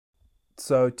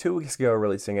So 2 weeks ago,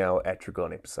 releasing our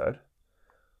Atragon episode,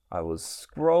 I was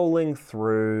scrolling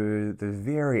through the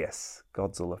various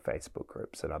Godzilla Facebook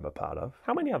groups that I'm a part of.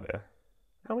 How many are there?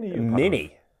 How many are you a part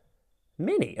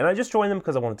Many. And I just joined them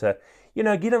because I wanted to,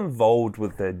 get involved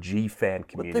with the G-fan of?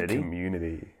 community. With the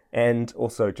community. And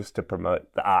also just to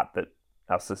promote the art that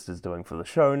our sister's doing for the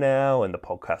show now and the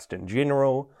podcast in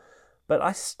general. But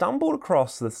I stumbled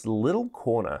across this little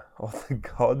corner of the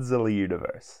Godzilla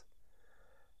universe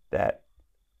that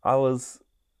I was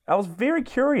very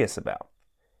curious about.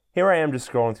 Here I am just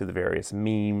scrolling through the various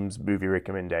memes, movie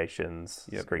recommendations,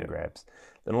 screen grabs.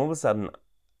 Then all of a sudden,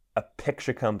 a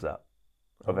picture comes up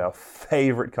of our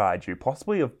favorite kaiju,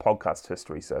 possibly of podcast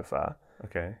history so far.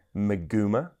 Okay.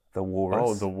 Meguma, the walrus.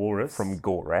 Oh, the walrus. From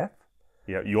Gorrath.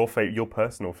 Yeah, your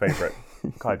personal favorite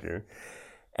kaiju.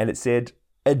 And it said,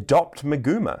 adopt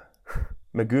Meguma.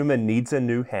 Meguma needs a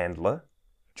new handler.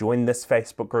 Join this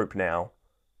Facebook group now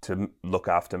to look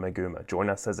after Meguma. Join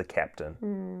us as a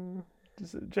captain.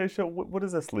 Jay, what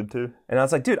does this lead to? And I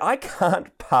was like, dude, I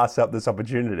can't pass up this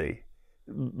opportunity.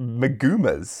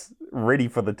 Meguma's ready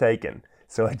for the taking.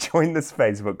 So I joined this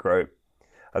Facebook group.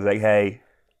 I was like, hey,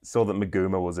 saw that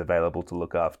Meguma was available to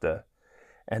look after.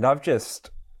 And I've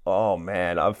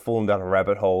fallen down a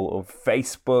rabbit hole of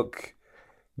Facebook,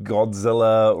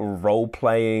 Godzilla,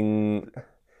 role-playing.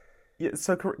 Yeah,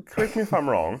 so correct me if I'm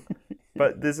wrong,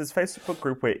 but there's this Facebook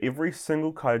group where every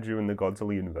single kaiju in the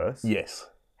Godzilla universe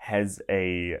has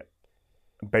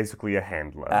basically a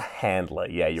handler. A handler,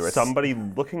 yeah. You're somebody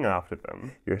looking after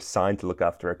them. You're assigned to look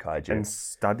after a kaiju. And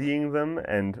studying them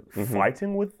and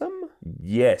fighting with them?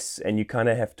 Yes, and you kind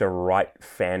of have to write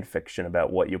fan fiction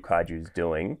about what your kaiju's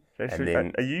doing. And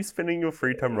then are you spending your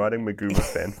free time writing Meguma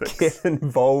fanfics? Get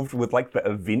involved with like the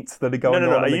events that are going on.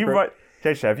 No. Are you right?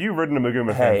 Jaysha, have you written a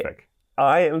Meguma fanfic?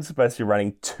 I am supposed to be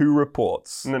writing 2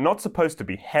 reports. No, not supposed to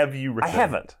be. Have you written? I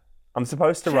haven't. I'm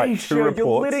supposed to write 2 reports.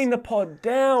 You're letting the pod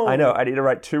down. I know. I need to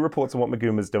write 2 reports on what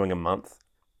Meguma's doing a month.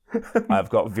 I've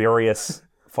got various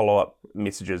follow-up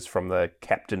messages from the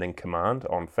captain in command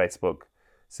on Facebook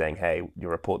saying, hey,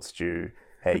 your report's due.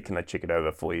 Hey, can I check it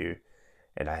over for you?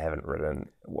 And I haven't written.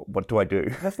 What do I do?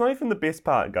 That's not even the best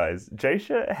part, guys.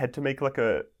 Jaysha had to make like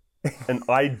an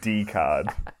ID card,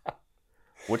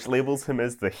 which labels him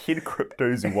as the head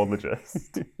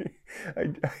cryptozoologist.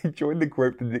 I joined the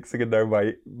group, the next thing I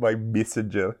know, my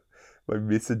messages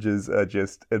are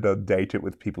just inundated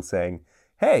with people saying,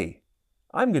 hey,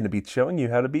 I'm going to be showing you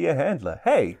how to be a handler.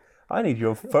 Hey, I need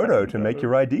your photo to make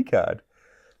your ID card.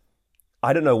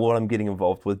 I don't know what I'm getting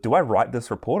involved with. Do I write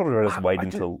this report or do I just wait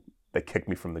until they kick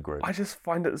me from the group? I just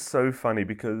find it so funny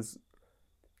because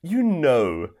you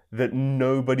know that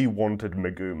nobody wanted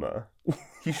Meguma.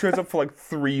 He shows up for like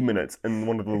 3 minutes in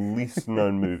one of the least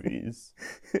known movies.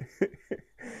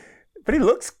 But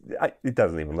it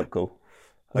doesn't even look cool.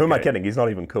 Who am I kidding? He's not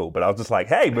even cool. But I was just like,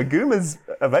 hey, Meguma's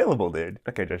available, dude.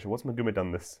 Okay, Jaysha, what's Meguma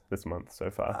done this month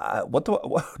so far? What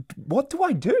do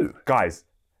I do? Guys,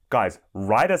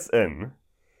 write us in.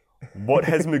 What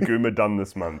has Meguma done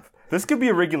this month? This could be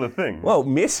a regular thing. Well,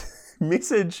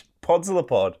 message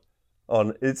PodzillAPod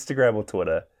on Instagram or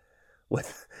Twitter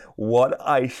with what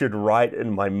I should write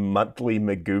in my monthly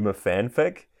Meguma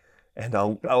fanfic, and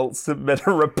I'll submit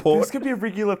a report. This could be a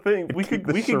regular thing. We could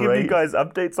give you guys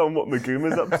updates on what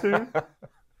Meguma's up to.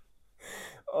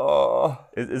 Oh,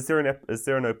 is there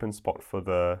an open spot for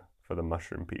the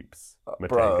mushroom peeps? Matango?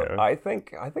 Bro, I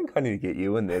think I need to get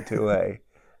you in there too, eh?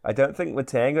 I don't think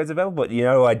Matango's available, but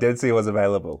I did see was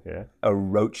available. Yeah.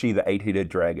 Orochi, the 8-headed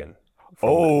dragon.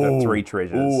 From the 3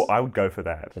 treasures. Oh, I would go for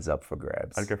that. Is up for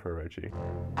grabs. I'd go for Orochi.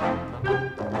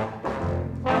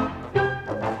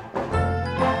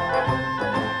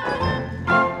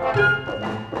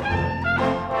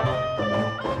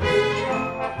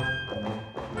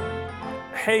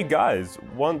 Hey guys,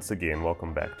 once again,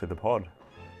 welcome back to the pod.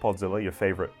 Podzilla, your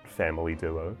favorite family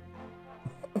duo.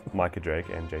 Micah Drake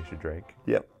and Jaysha Drake.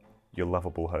 Yep. Your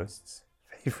lovable hosts.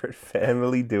 Favorite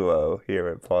family duo here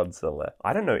at Podzilla.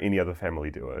 I don't know any other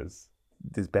family duos.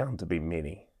 There's bound to be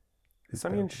many. Is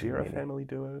Sonny and Cher a family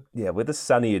duo? Yeah, we're the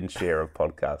Sonny and Cher of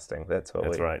podcasting. That's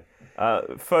right.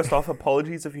 First off,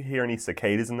 apologies if you hear any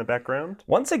cicadas in the background.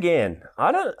 Once again,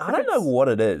 I don't know what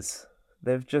it is.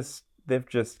 They've just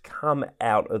come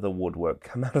out of the woodwork,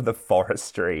 come out of the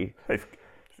forestry. They've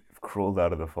crawled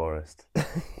out of the forest,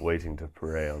 waiting to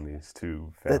prey on these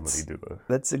 2 family duos.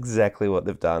 That's exactly what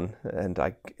they've done. And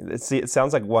it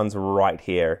sounds like one's right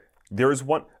here. There is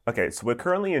one. Okay, so we're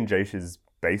currently in Jaysha's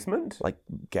basement. Like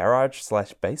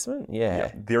garage/basement?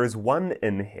 Yeah. There is one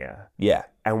in here. Yeah.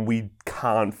 And we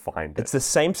can't find it. It's the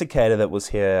same cicada that was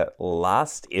here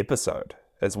last episode.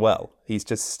 as well. He's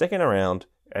just sticking around.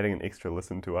 Adding an extra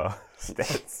listen to our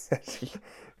stats.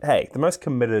 Hey, the most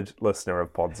committed listener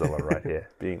of Podzilla right here,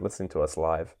 listening to us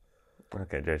live.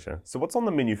 Okay, Jasha. So what's on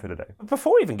the menu for today?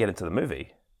 Before we even get into the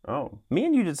movie, Oh. me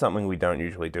and you did something we don't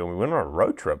usually do. We went on a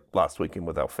road trip last weekend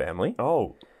with our family.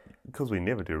 Oh, because we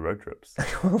never do road trips.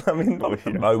 Well, I mean, not at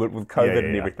the moment with COVID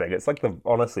and everything. It's like,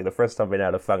 honestly, the first time I've been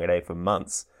out of Whangarei for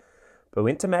months. But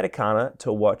we went to Matakana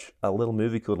to watch a little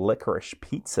movie called Licorice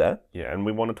Pizza. Yeah, and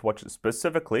we wanted to watch it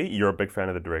specifically. You're a big fan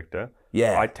of the director.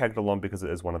 Yeah. I tagged along because it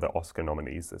is one of the Oscar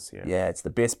nominees this year. Yeah, it's the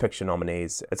Best Picture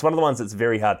nominees. It's one of the ones that's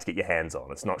very hard to get your hands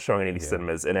on. It's not showing any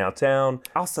cinemas in our town.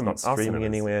 It's not streaming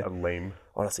anywhere. Lame.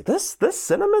 Honestly, this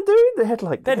cinema, dude, they had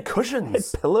cushions. They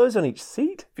had pillows on each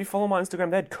seat. If you follow my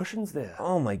Instagram, they had cushions there.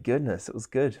 Oh my goodness, it was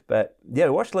good. But yeah,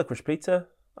 we watched Licorice Pizza.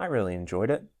 I really enjoyed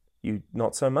it. You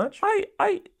not so much?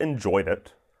 I enjoyed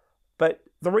it. But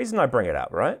the reason I bring it up,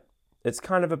 right? It's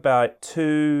kind of about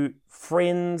two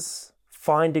friends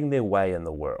finding their way in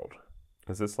the world.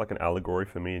 Is this like an allegory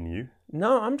for me and you?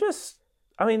 No,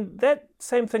 that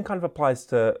same thing kind of applies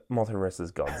to Mothra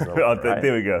vs. Godzilla. Right?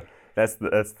 There we go. That's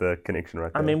the connection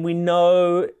right there. I mean, we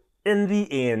know in the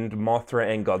end,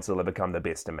 Mothra and Godzilla become the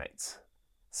best of mates.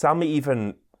 Some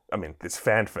even, there's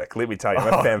fanfic. Let me tell you,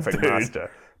 I'm a fanfic master.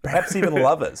 Perhaps even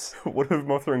lovers. What have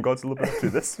Mothra and Godzilla been up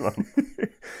to this month?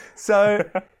 So,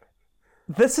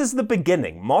 this is the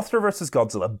beginning. Mothra vs.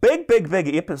 Godzilla. Big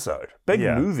episode. Big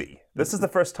movie. This is the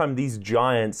first time these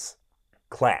giants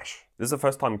clash. This is the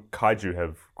first time kaiju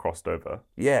have crossed over.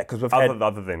 Yeah, because we've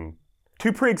other than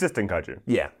two pre-existing kaiju.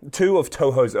 Yeah, two of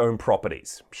Toho's own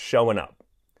properties showing up.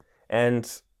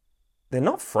 And they're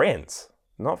not friends.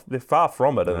 They're far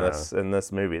from it in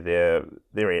this movie.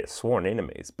 They're sworn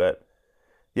enemies, but...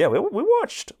 Yeah, we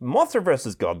watched Mothra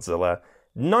vs. Godzilla,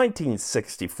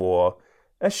 1964,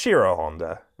 Ashiro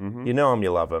Honda. Mm-hmm. You know him,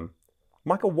 you love him.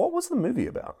 Michael, what was the movie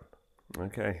about?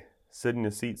 Okay, sit in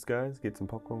your seats, guys. Get some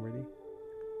popcorn ready.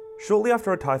 Shortly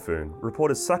after a typhoon,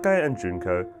 reporters Sakae and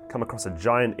Junko come across a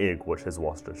giant egg which has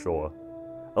washed ashore.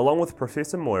 Along with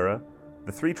Professor Moira,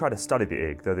 the three try to study the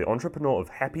egg, though the entrepreneur of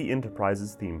Happy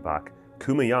Enterprises theme park,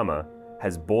 Kumiyama,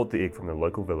 has bought the egg from the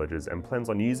local villagers and plans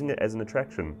on using it as an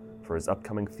attraction for his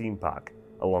upcoming theme park,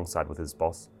 alongside with his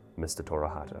boss, Mr.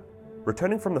 Torahata.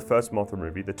 Returning from the first Mothra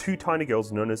movie, the two tiny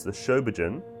girls known as the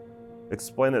Shobijin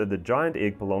explain that the giant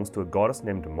egg belongs to a goddess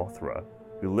named Mothra,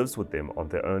 who lives with them on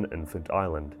their own infant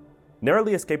island.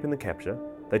 Narrowly escaping the capture,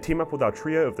 they team up with our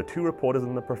trio of the two reporters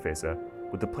and the professor,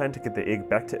 with the plan to get the egg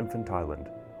back to Infant Island,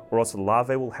 or else the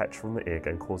larvae will hatch from the egg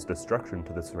and cause destruction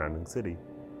to the surrounding city.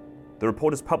 The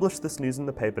reporters publish this news in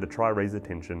the paper to try raise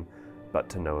attention, but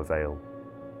to no avail.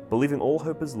 Believing all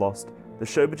hope is lost, the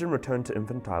Shobijin return to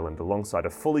Infant Island alongside a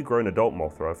fully grown adult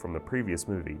Mothra from the previous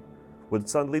movie, when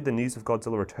suddenly the news of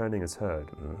Godzilla returning is heard,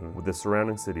 with the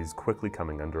surrounding cities quickly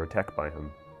coming under attack by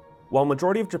him. While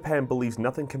majority of Japan believes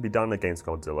nothing can be done against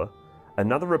Godzilla,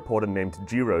 another reporter named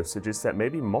Jiro suggests that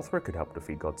maybe Mothra could help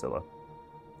defeat Godzilla.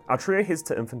 Our trio heads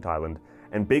to Infant Island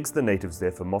and begs the natives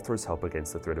there for Mothra's help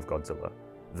against the threat of Godzilla,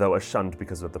 though are shunned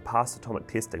because of the past atomic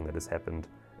testing that has happened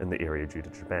in the area due to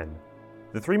Japan.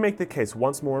 The three make their case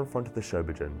once more in front of the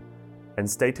Shobijin, and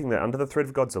stating that under the threat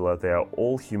of Godzilla they are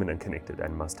all human and connected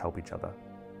and must help each other.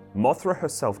 Mothra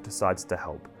herself decides to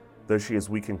help, though she is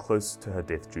weak and close to her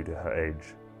death due to her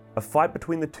age. A fight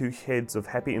between the two heads of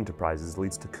Happy Enterprises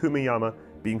leads to Kumiyama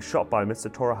being shot by Mr.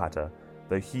 Torahata,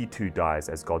 though he too dies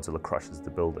as Godzilla crushes the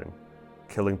building,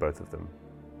 killing both of them.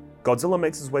 Godzilla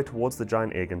makes his way towards the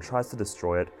giant egg and tries to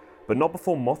destroy it, but not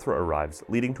before Mothra arrives,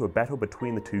 leading to a battle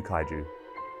between the two kaiju.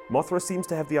 Mothra seems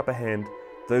to have the upper hand,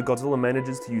 though Godzilla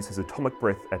manages to use his atomic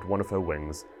breath at one of her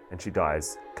wings, and she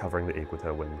dies, covering the egg with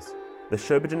her wings. The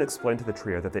Shobijin explain to the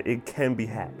trio that the egg can be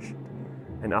hatched,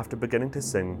 and after beginning to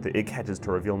sing, the egg hatches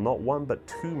to reveal not one but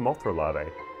two Mothra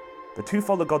larvae. The two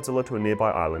follow Godzilla to a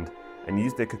nearby island, and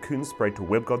use their cocoon spray to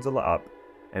web Godzilla up,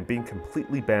 and being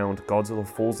completely bound, Godzilla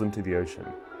falls into the ocean,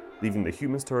 leaving the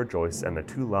humans to rejoice and the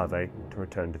two larvae to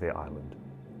return to their island.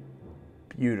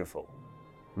 Beautiful.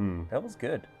 That was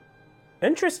good.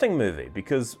 Interesting movie,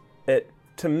 because it,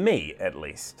 to me at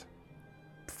least,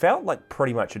 felt like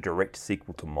pretty much a direct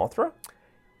sequel to Mothra.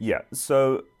 Yeah,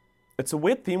 so it's a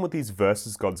weird theme with these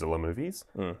versus Godzilla movies.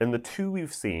 In the two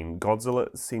we've seen,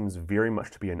 Godzilla seems very much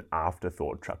to be an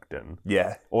afterthought chucked in.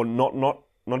 Yeah. Or not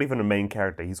even a main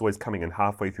character. He's always coming in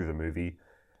halfway through the movie.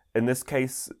 In this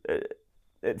case,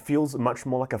 it feels much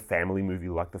more like a family movie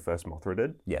like the first Mothra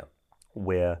did. Yeah.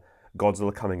 Where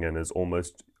Godzilla coming in is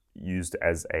almost used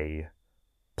as a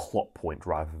plot point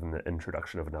rather than the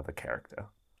introduction of another character.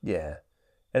 Yeah.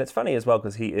 And it's funny as well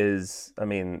because he is,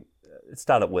 it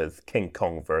started with King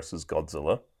Kong versus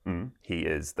Godzilla. Mm. He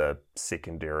is the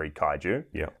secondary kaiju.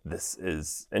 Yeah. This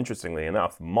is, interestingly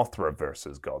enough, Mothra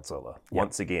versus Godzilla.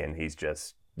 Once again, he's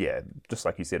just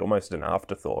like you said, almost an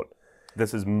afterthought.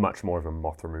 This is much more of a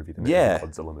Mothra movie than Yeah. it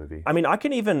is a Godzilla movie. I mean, I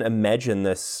can even imagine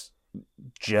this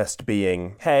just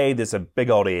being, hey, there's a big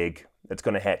old egg. It's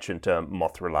going to hatch into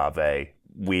Mothra larvae.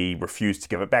 We refuse to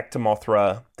give it back to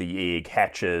Mothra. The egg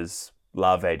hatches.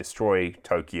 Larvae destroy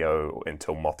Tokyo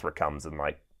until Mothra comes and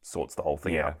like sorts the whole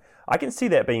thing out. I can see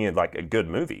that being like a good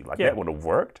movie. Like that would have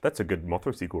worked. That's a good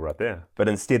Mothra sequel right there. But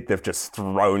instead they've just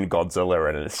thrown Godzilla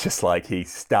in and it's just like he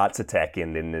starts attacking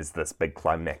and then there's this big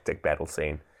climactic battle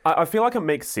scene. I feel like it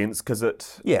makes sense because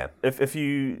it... Yeah. If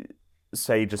you,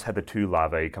 say, just had the two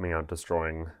larvae coming out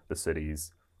destroying the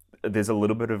cities, there's a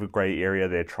little bit of a grey area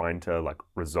there trying to like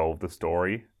resolve the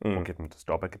story or get them to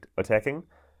stop attacking.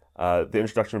 The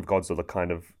introduction of Godzilla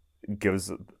kind of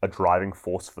gives a driving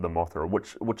force for the Mothra,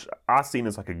 which are seen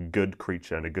as like a good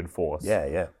creature and a good force.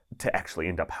 Yeah. To actually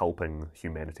end up helping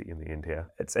humanity in the end here.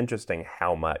 It's interesting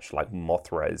how much like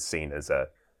Mothra is seen as a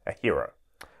hero.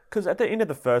 Because at the end of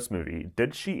the first movie,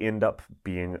 did she end up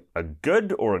being a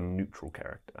good or a neutral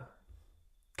character?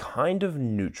 Kind of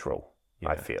neutral,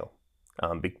 I feel.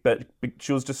 But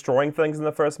she was destroying things in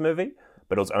the first movie,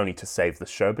 but it was only to save the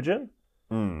Shobijin.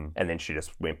 And then she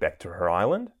just went back to her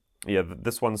island. Yeah,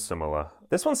 this one's similar.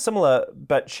 This one's similar,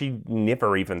 but she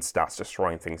never even starts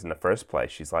destroying things in the first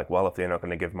place. She's like, well, if they're not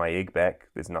going to give my egg back,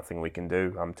 there's nothing we can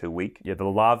do. I'm too weak. Yeah, the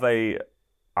larvae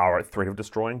are at threat of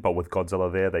destroying, but with Godzilla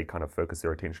there, they kind of focus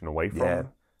their attention away from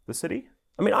the city.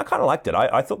 I mean, I kind of liked it.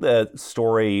 I thought the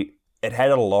story, it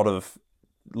had a lot of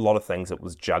things it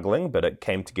was juggling, but it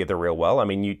came together real well. I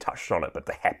mean, you touched on it, but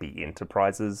the Happy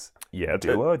Enterprises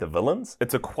duo, the villains.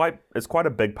 It's quite a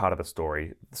big part of the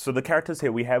story. So the characters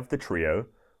here, we have the trio.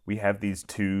 We have these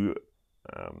two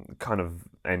kind of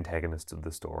antagonists of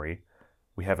the story.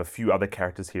 We have a few other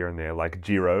characters here and there, like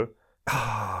Jiro.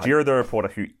 Jiro the reporter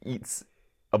who eats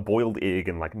a boiled egg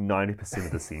in like 90%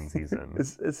 of the scenes he's in.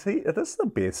 Is this the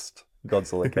best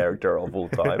Godzilla character of all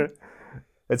time?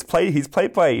 He's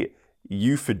played by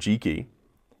Yu Fujiki,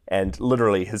 and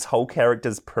literally his whole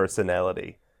character's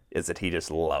personality is that he just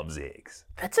loves eggs.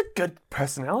 That's a good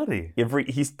personality.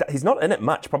 He's not in it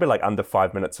much, probably like under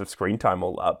 5 minutes of screen time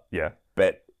all up. Yeah.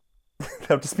 But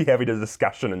they'll just be having a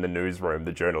discussion in the newsroom,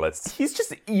 the journalists. He's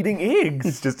just eating eggs.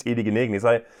 He's just eating an egg, and he's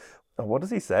like, oh, what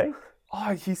does he say?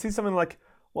 Oh, he says something like,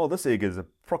 well, this egg is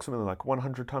approximately like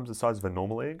 100 times the size of a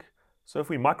normal egg. So if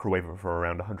we microwave it for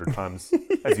around 100 times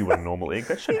as you would a normal egg,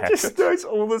 that should hatch. He just knows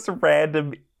all this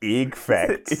random egg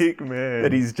facts Egg man.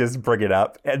 that he's just bringing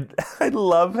up. And I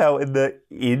love how in the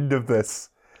end of this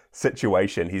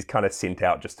situation, he's kind of sent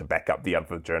out just to back up the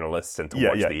other journalists and to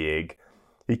watch the egg.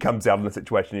 He comes out in the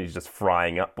situation and he's just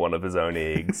frying up one of his own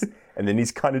eggs. And then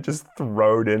he's kind of just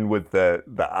thrown in with the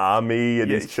army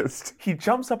and He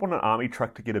jumps up on an army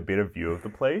truck to get a better view of the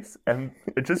place and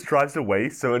it just drives away.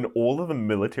 So in all of the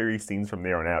military scenes from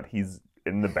there on out, he's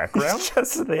in the background. He's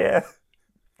just there.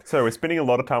 So we're spending a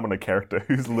lot of time on a character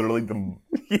who's literally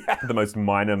the most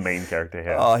minor main character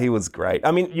here. Oh, he was great.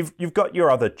 I mean, you've got your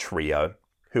other trio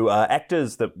who are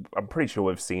actors that I'm pretty sure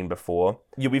we've seen before.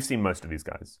 Yeah, we've seen most of these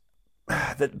guys.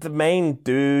 The main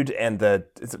dude and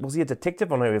was he a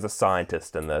detective or no, he was a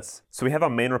scientist in this? So we have our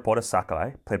main reporter,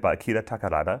 Sakai, played by Akira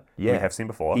Takarada, who we have seen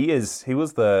before. He was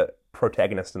the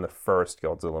protagonist in the first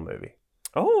Godzilla movie.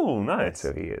 Oh, nice.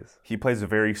 That's who he is. He plays a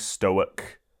very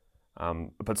stoic,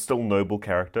 but still noble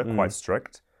character, quite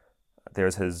strict.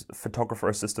 There's his photographer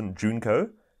assistant, Junko,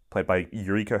 played by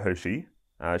Yuriko Hoshi.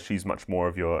 She's much more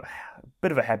of your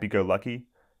bit of a happy-go-lucky,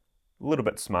 a little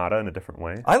bit smarter in a different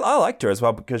way. I liked her as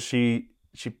well because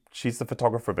she's the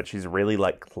photographer, but she's really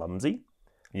like clumsy.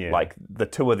 Yeah. Like the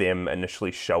two of them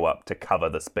initially show up to cover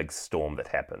this big storm that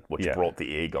happened, which brought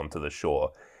the egg onto the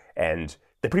shore. And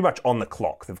they're pretty much on the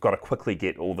clock. They've got to quickly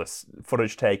get all this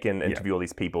footage taken, interview all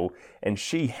these people. And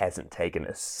she hasn't taken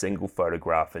a single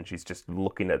photograph and she's just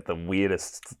looking at the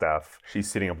weirdest stuff.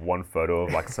 She's setting up one photo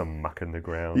of like some muck in the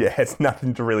ground. Yeah, it's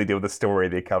nothing to really do with the story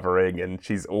they're covering. And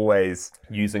she's always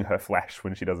using her flash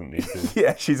when she doesn't need to.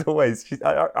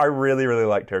 Yeah, I really, really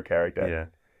liked her character. Yeah.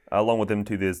 Along with them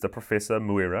too, there's the Professor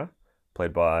Muira,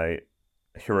 played by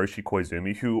Hiroshi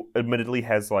Koizumi, who admittedly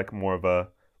has like more of a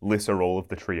lesser role of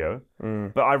the trio.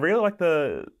 But I really like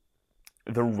the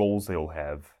roles they all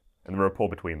have and the rapport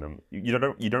between them. You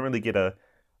don't really get a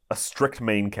strict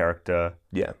main character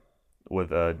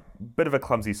with a bit of a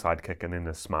clumsy sidekick and then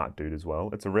a smart dude as well.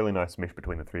 It's a really nice mesh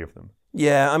between the three of them.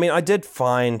 Yeah, I mean, I did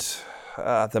find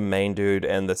the main dude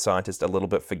and the scientist a little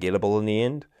bit forgettable in the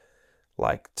end.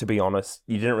 Like, to be honest,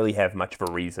 you didn't really have much of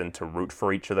a reason to root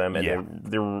for each of them, and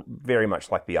they're very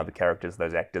much like the other characters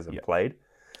those actors have played.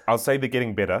 I'll say they're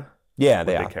getting better. Yeah, with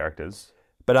they their are. characters.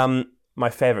 But my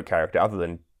favorite character, other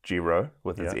than Jiro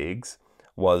with his eggs,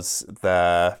 was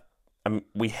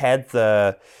we had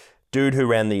the dude who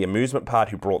ran the amusement park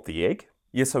who brought the egg.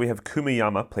 Yeah, so we have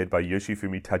Kumiyama, played by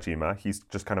Yoshifumi Tajima. He's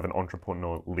just kind of an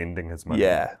entrepreneur lending his money.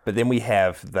 Yeah, but then we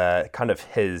have the kind of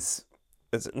his,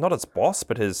 not his boss,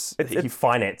 but he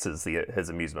finances his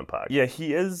amusement park. Yeah,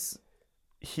 he's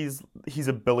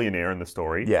a billionaire in the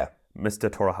story. Yeah. Mr.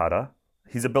 Torahata.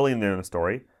 He's a billionaire in the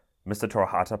story. Mr.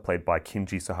 Torahata, played by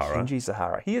Kenji Sahara. Kenji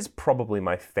Sahara. He is probably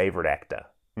my favorite actor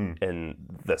in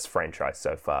this franchise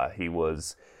so far. He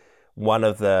was one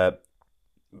of the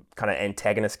kind of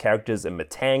antagonist characters in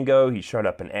Matango. He showed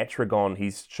up in Atragon.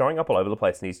 He's showing up all over the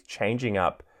place, and he's changing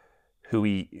up who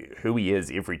he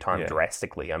is every time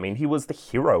drastically. I mean, he was the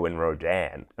hero in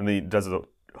Rodan. And he does a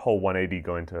whole 180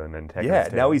 go into an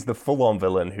antagonist. Yeah, now he's the full-on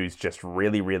villain who's just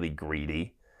really, really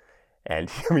greedy.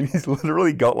 And, I mean, he's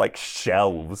literally got, like,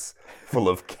 shelves full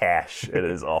of cash in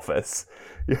his office.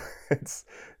 Yeah, it's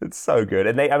so good.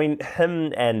 And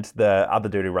him and the other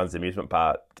dude who runs the amusement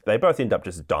park, they both end up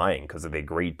just dying because of their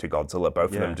greed to Godzilla.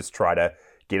 Both of them just try to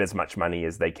get as much money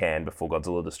as they can before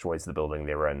Godzilla destroys the building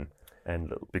they're in.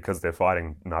 And because they're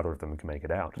fighting, neither of them can make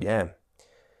it out. Yeah.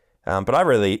 But I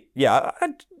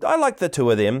like the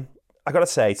two of them. I got to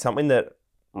say, something that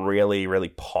really, really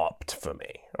popped for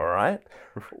me, all right,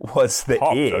 was the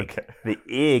egg. Okay. The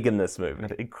egg in this movie.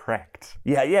 It cracked.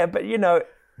 Yeah, but,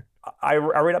 I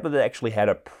read up that it actually had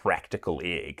a practical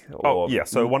egg.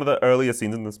 So one of the earlier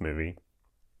scenes in this movie,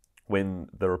 when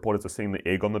the reporters are seeing the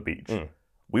egg on the beach,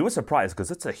 we were surprised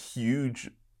because it's a huge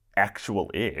actual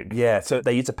egg. Yeah, so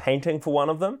they use a painting for one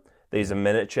of them. They use a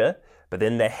miniature, but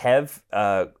then they have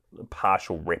a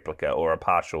partial replica or a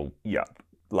partial,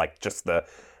 like just the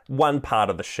one part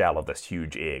of the shell of this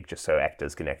huge egg, just so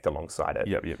actors can act alongside it.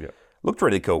 Yep. Looked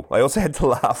really cool. I also had to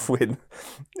laugh when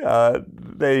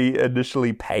they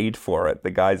initially paid for it.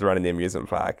 The guys running the amusement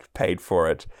park paid for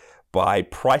it by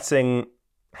pricing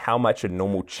how much a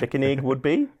normal chicken egg would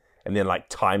be, and then like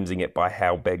timesing it by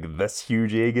how big this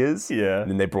huge egg is. Yeah. And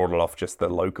then they brought it off just the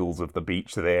locals of the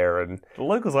beach there, and the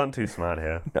locals aren't too smart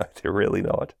here. No, they're really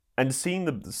not. And seeing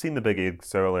the big egg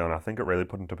so early on, I think it really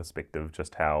put into perspective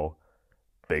just how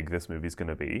big this movie's going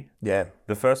to be. Yeah.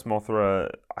 The first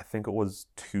Mothra, I think it was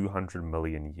 200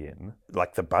 million yen.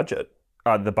 Like the budget?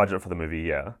 The budget for the movie,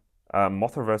 yeah.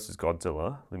 Mothra versus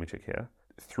Godzilla, let me check here,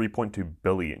 3.2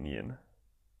 billion yen.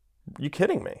 You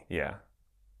kidding me? Yeah.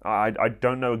 I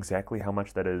don't know exactly how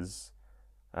much that is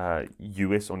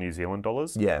US or New Zealand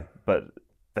dollars. Yeah. But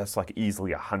that's like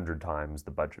easily 100 times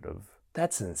the budget of...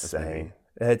 That's insane.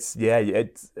 It's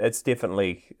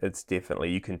definitely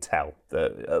you can tell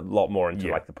a lot more into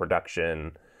like the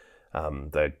production,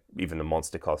 even the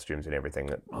monster costumes and everything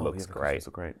that looks great.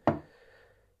 Look great.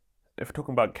 If we're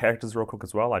talking about characters real quick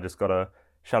as well, I just got to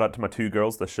shout out to my two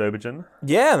girls, the Shobijin.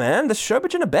 Yeah, man, the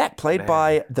Shobijin are back, played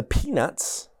by the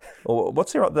Peanuts. Or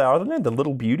what's their other name? The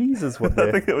Little Beauties is what they're.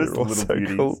 I think it was the Little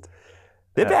Beauties. Called.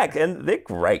 They're back and they're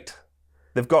great.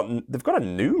 They've got a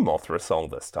new Mothra song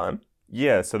this time.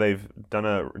 Yeah, so they've done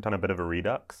a bit of a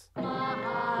redux.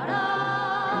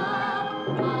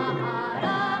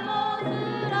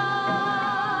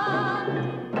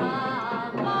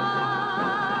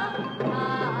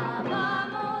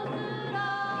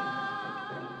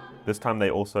 This time they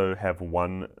also have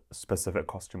one specific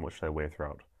costume which they wear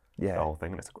throughout the whole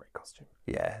thing, and it's a great costume.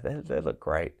 Yeah, they look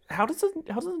great. How does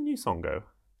the new song go?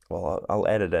 Well, I'll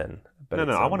add it in. But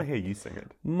no, I want to hear you sing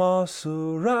it.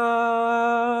 Mothra,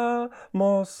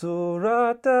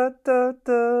 Mothra, da da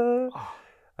da. Oh,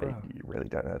 I really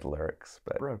don't know the lyrics,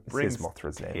 but it says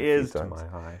Mothra's name. Tears to my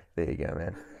eye. There you go,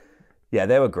 man. Yeah,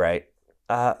 they were great.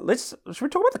 Should we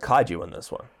talk about the kaiju in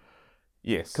this one?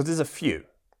 Yes. Because there's a few.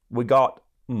 We got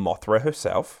Mothra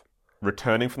herself.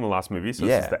 Returning from the last movie, so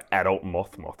this is the adult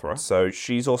Mothra. So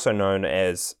she's also known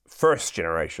as first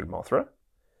generation Mothra.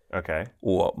 Okay.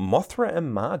 Or Mothra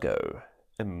Imago.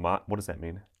 What does that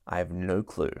mean? I have no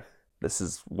clue. This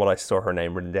is what I saw her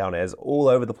name written down as all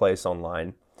over the place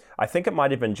online. I think it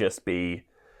might even just be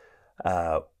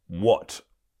what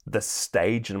the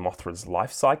stage in Mothra's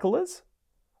life cycle is.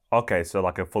 Okay, so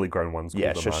like a fully grown one's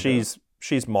called so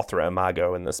she's Mothra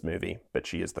Imago in this movie, but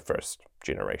she is the first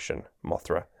generation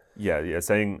Mothra. Yeah,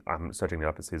 saying, I'm searching it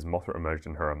up, it says Mothra emerged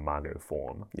in her Imago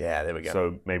form. Yeah, there we go.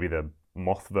 So maybe the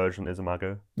Moth version is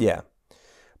Imago? Yeah.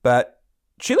 But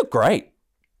she looked great.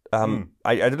 I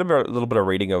did a little bit of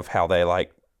reading of how they,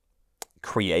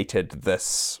 created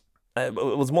this. It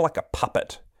was more like a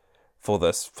puppet for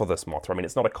this Mothra. I mean,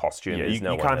 it's not a costume. Yeah, There's you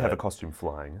no one can't in have it. a costume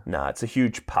flying. Nah, it's a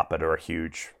huge puppet or a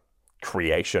huge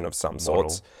creation of some Model.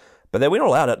 sorts. But they went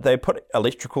all out. They put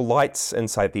electrical lights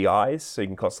inside the eyes, so you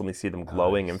can constantly see them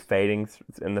glowing and fading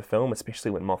in the film,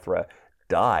 especially when Mothra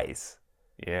dies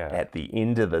Yeah. at the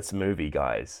end of this movie,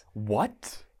 guys.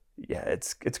 What? Yeah,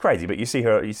 it's crazy. But you see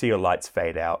her lights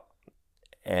fade out,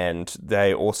 and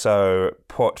they also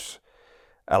put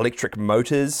electric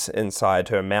motors inside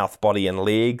her mouth, body, and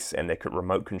legs, and they could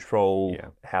remote control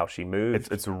how she moves.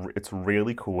 It's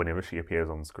really cool whenever she appears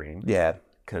on screen. Yeah.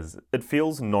 Because it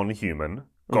feels non-human.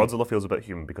 Godzilla feels a bit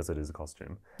human because it is a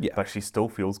costume. Yeah. But she still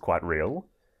feels quite real,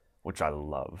 which I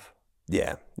love.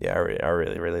 Yeah, I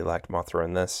really, really liked Mothra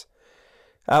in this.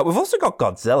 We've also got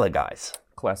Godzilla, guys,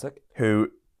 Classic.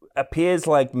 who appears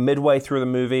like midway through the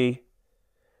movie,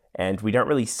 and we don't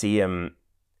really see him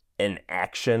in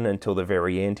action until the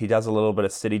very end. He does a little bit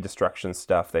of city destruction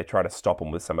stuff. They try to stop him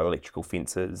with some electrical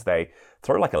fences. They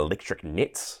throw like electric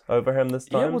nets over him this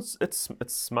time. Yeah, well, it's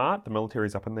smart. The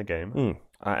military's up in the game.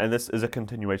 And this is a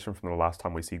continuation from the last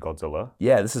time we see Godzilla.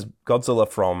 Yeah, this is Godzilla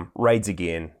from Raids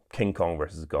Again, King Kong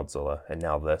versus Godzilla, and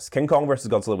now this. King Kong versus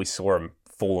Godzilla, we saw him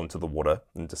fall into the water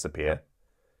and disappear.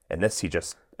 And this, he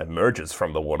just emerges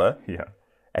from the water. Yeah.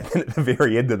 And then at the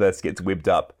very end of this, gets webbed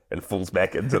up and falls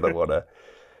back into the water.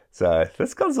 So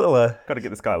this Godzilla Got to get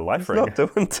this guy a life is ring. not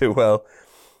doing too well.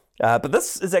 But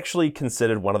this is actually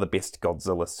considered one of the best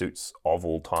Godzilla suits of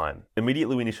all time.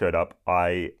 Immediately when he showed up,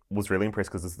 I was really impressed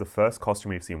because this is the first costume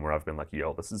we've seen where I've been like,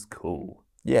 yo, this is cool.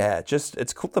 Yeah,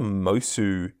 it's called the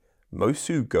Mosu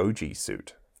Goji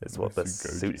suit. Is what this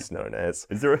Goji. suit's known as.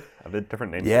 Are there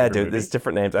different names? Yeah, for every dude, movie? there's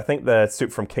different names. I think the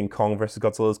suit from King Kong versus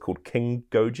Godzilla is called King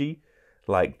Goji.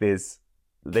 Like, there's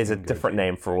a different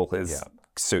name for all his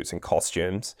suits and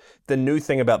costumes. The new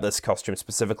thing about this costume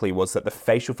specifically was that the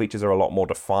facial features are a lot more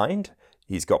defined.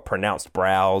 He's got pronounced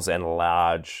brows and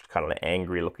large, kind of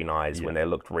angry-looking eyes when they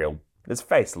looked real. His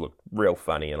face looked real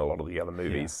funny in a lot of the other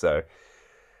movies. So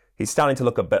he's starting to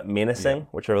look a bit menacing,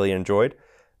 which I really enjoyed.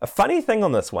 A funny thing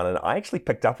on this one, and I actually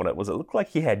picked up on it, was it looked like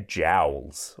he had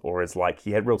jowls, or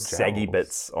he had real saggy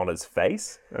bits on his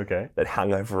face that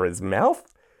hung over his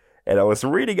mouth. And I was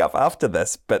reading up after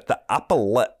this, but the upper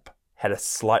lip had a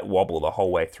slight wobble the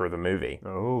whole way through the movie.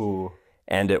 Oh.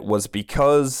 And it was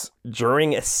because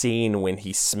during a scene when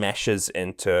he smashes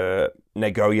into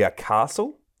Nagoya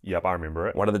Castle, Yep, I remember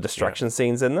it. one of the destruction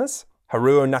scenes in this,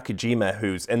 Haruo Nakajima,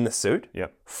 who's in the suit,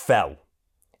 fell.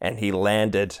 And he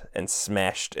landed and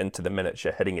smashed into the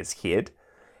miniature, hitting his head.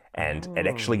 And it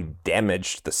actually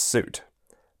damaged the suit.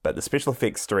 But the special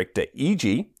effects director,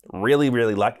 Eiji, really,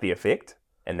 really liked the effect.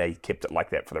 And they kept it like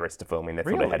that for the rest of filming. They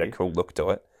thought it had a cool look to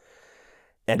it.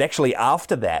 And actually,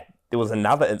 after that, there was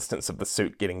another instance of the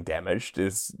suit getting damaged.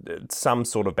 There's some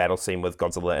sort of battle scene with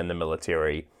Godzilla in the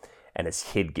military, and his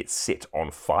head gets set on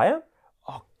fire.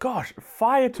 Oh, gosh.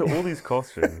 Fire to all these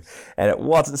costumes. And it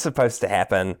wasn't supposed to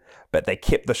happen, but they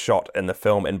kept the shot in the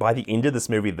film. And by the end of this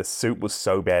movie, the suit was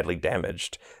so badly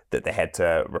damaged that they had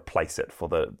to replace it for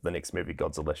the next movie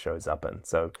Godzilla shows up in.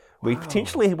 So we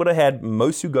potentially would have had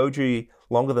Mosu Goji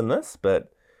longer than this,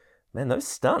 but man, those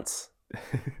stunts.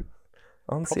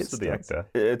 On set Props to the actor.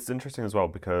 It's interesting as well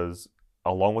because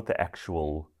along with the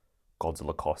actual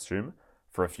Godzilla costume,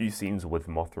 for a few scenes with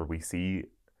Mothra, we see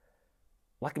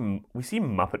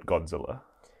Muppet Godzilla.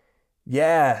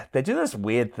 Yeah, they do this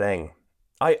weird thing.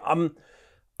 I'm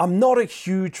not a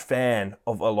huge fan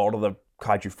of a lot of the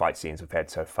kaiju fight scenes we've had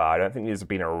so far. I don't think there's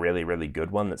been a really, really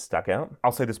good one that stuck out.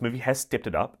 I'll say this movie has stepped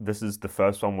it up. This is the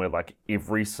first one where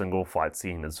every single fight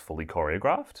scene is fully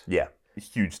choreographed. Yeah. A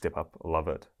huge step up. I love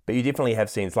it. But you definitely have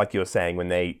scenes, like you were saying, when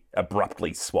they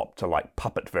abruptly swap to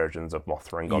puppet versions of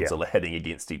Mothra and Godzilla hitting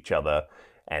against each other,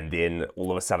 and then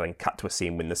all of a sudden cut to a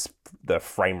scene when the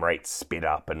frame rate sped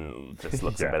up and just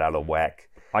looks a bit out of whack.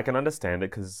 I can understand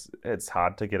it because it's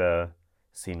hard to get a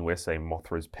scene where, say,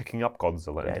 Mothra is picking up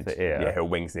Godzilla into the air. Yeah, her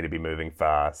wings need to be moving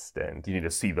fast, and you need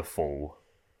to see the full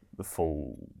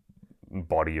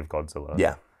body of Godzilla.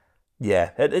 Yeah.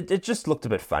 Yeah, it just looked a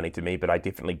bit funny to me, but I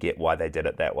definitely get why they did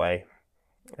it that way.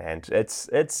 And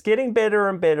it's getting better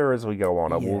and better as we go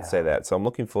on, I will say that. So I'm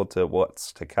looking forward to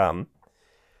what's to come.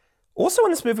 Also in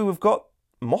this movie, we've got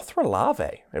Mothra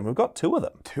larvae, and we've got two of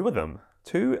them.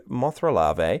 Two Mothra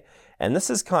larvae, and this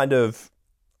is kind of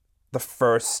the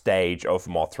first stage of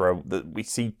Mothra. We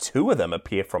see two of them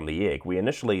appear from the egg. We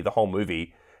initially, the whole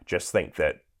movie, just think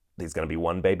that there's going to be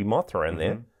one baby Mothra in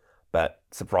there. But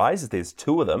surprise, there's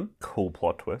two of them. Cool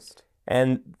plot twist.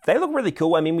 And they look really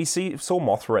cool. I mean, we saw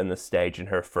Mothra in this stage in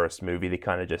her first movie. They're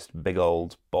kind of just big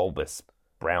old bulbous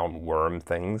brown worm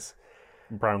things.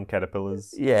 brown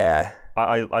caterpillars. Yeah.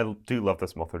 I do love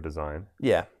this Mothra design.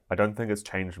 Yeah. I don't think it's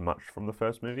changed much from the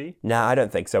first movie. No, I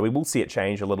don't think so. We will see it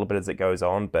change a little bit as it goes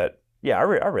on, but yeah, I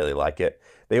really like it.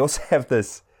 They also have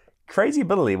this crazy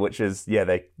ability, which is,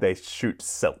 they shoot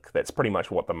silk. That's pretty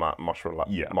much what the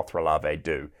Mothra larvae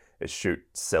do, is shoot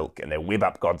silk, and they web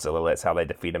up Godzilla. That's how they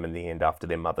defeat him in the end after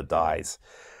their mother dies.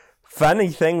 Funny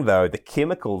thing, though, the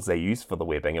chemicals they use for the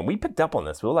webbing, and we picked up on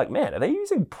this. We were like, man, are they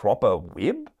using proper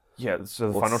web? Yeah,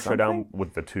 so the final showdown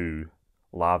with the two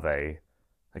larvae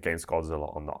against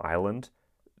Godzilla on the island,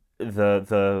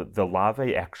 the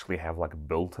larvae actually have like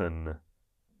built-in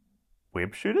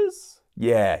web shooters.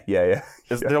 Yeah.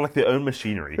 They're like their own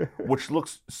machinery, which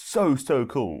looks so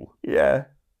cool. Yeah.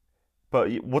 But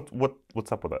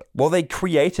what's up with it? Well, they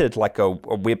created like a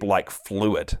web-like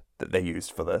fluid that they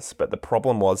used for this, but the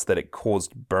problem was that it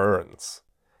caused burns.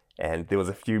 And there was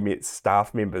a few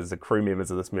the crew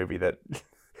members of this movie that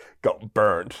got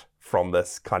burnt from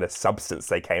this kind of substance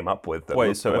they came up with that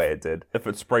looked the way it did. If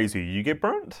it sprays you, you get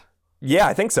burnt? Yeah,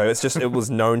 I think so. It's just, it was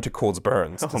known to cause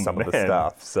burns to some of the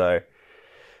stuff. So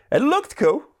it looked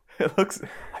cool.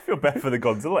 I feel bad for the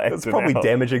Godzilla actor. It's probably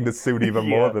damaging the suit even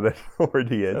more than it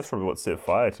already is. That's probably what set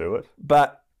fire to it.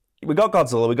 But we got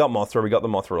Godzilla, we got Mothra, we got the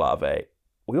Mothra larvae.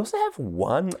 We also have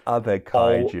one other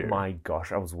kaiju. Oh my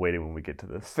gosh, I was waiting when we get to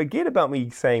this. Forget about me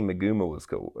saying Meguma was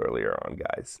cool earlier on,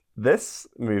 guys. This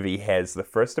movie has the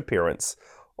first appearance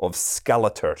of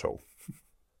Skeleturtle,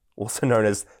 also known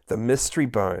as the Mystery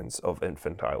Bones of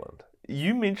Infant Island.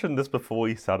 You mentioned this before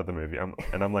we started the movie,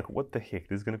 and I'm like, what the heck?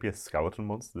 There's going to be a skeleton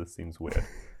monster? This seems weird.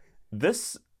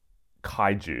 This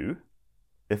kaiju,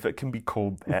 if it can be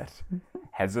called that,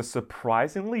 has a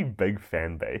surprisingly big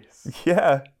fan base.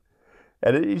 Yeah.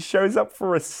 And it shows up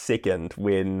for a second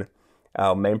when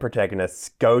our main protagonists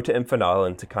go to Infant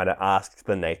Island to kind of ask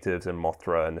the natives and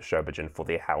Mothra and the Shobijin for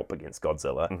their help against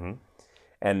Godzilla. Mm-hmm.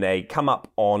 And they come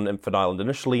up on Infant Island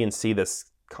initially and see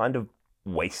this kind of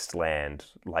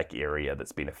wasteland-like area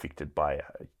that's been affected by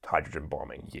hydrogen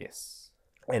bombing. Yes.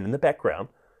 And in the background,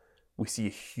 we see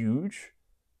a huge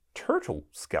turtle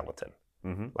skeleton,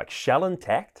 like shell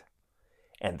intact,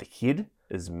 and the head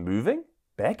is moving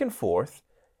back and forth,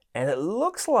 and it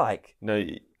looks like... No,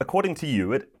 according to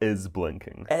you, it is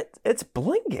blinking. It's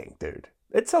blinking, dude.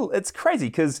 It's crazy,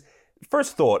 because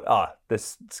first thought,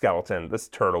 this skeleton, this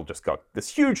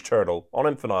huge turtle on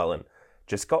Infant Island,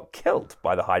 just got killed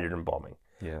by the hydrogen bombing.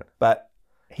 Yeah. But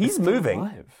he's moving.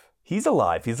 Alive. He's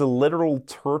alive. He's a literal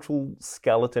turtle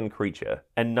skeleton creature.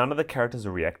 And none of the characters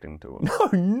are reacting to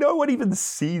him. No one even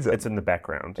sees it. It's in the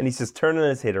background. And he's just turning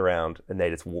his head around, and they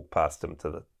just walk past him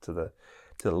to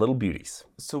the little beauties.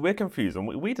 So we're confused, and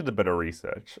we did a bit of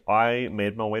research. I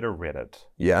made my way to Reddit.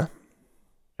 Yeah.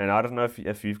 And I don't know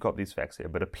if you've got these facts here,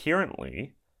 but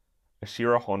apparently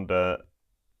Ashira Honda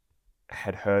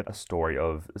had heard a story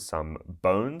of some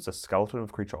bones, a skeleton of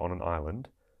a creature on an island,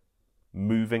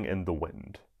 moving in the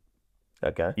wind.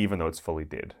 Okay. Even though it's fully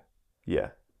dead. Yeah.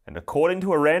 And according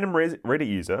to a random Reddit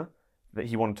user, that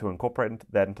he wanted to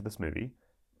incorporate that into this movie,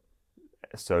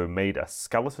 so made a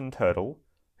skeleton turtle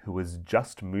who was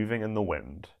just moving in the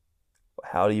wind.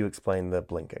 How do you explain the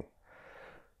blinking?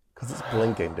 Because it's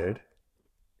blinking, dude.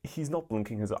 He's not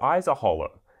blinking. His eyes are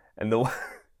hollow. And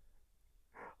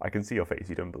I can see your face,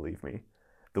 you don't believe me.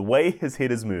 The way his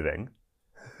head is moving,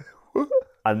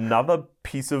 another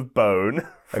piece of bone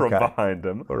from behind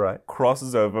him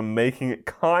crosses over, making it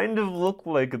kind of look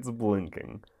like it's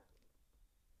blinking.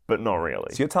 But not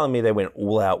really. So you're telling me they went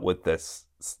all out with this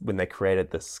when they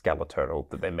created this Skeleturtle,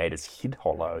 that they made his head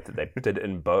hollow, that they did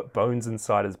in bones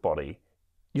inside his body.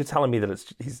 You're telling me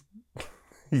that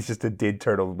he's just a dead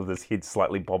turtle with his head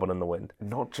slightly bobbing in the wind?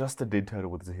 Not just a dead turtle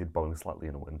with his head bobbing slightly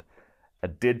in the wind. A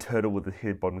dead turtle with his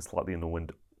head bobbing slightly in the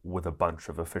wind with a bunch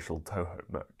of official Toho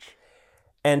merch.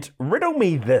 And riddle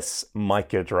me this,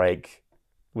 Micah Drake,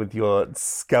 with your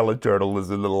Skeleturtle is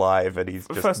alive and he's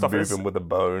just moving with a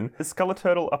bone. Is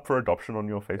Skeleturtle up for adoption on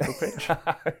your Facebook page?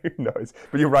 Who knows?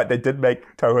 But you're right, they did make,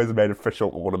 Toho's made official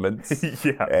ornaments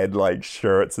and like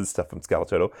shirts and stuff from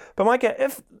Skeleturtle. But Micah,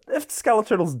 if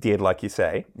Skeleturtle's dead, like you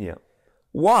say,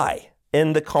 why?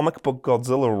 In the comic book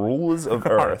Godzilla Rulers of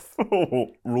Earth...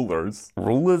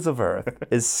 Rulers of Earth,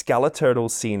 is Skeleturtle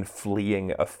seen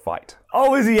fleeing a fight?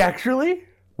 Oh, is he actually?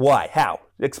 Why? How?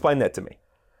 Explain that to me.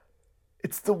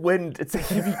 It's the wind. It's a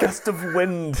heavy gust of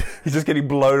wind. He's just getting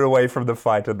blown away from the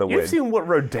fight in the wind. You've seen what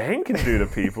Rodan can do to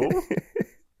people.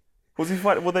 Was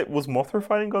Mothra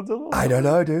fighting Godzilla? I don't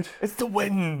know, dude. It's the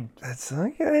wind. That's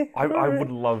okay. I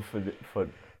would love for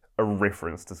a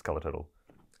reference to Skeleturtle.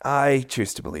 I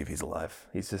choose to believe he's alive.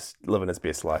 He's just living his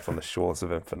best life on the shores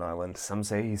of Infinite Island. Some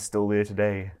say he's still there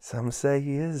today. Some say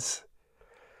he is.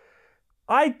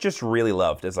 I just really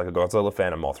loved, as like a Godzilla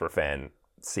fan and Mothra fan,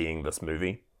 seeing this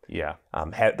movie. Yeah.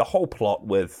 The whole plot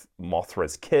with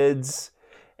Mothra's kids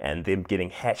and them getting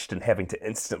hatched and having to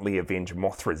instantly avenge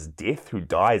Mothra's death, who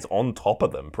dies on top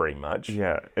of them, pretty much.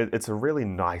 Yeah, it's a really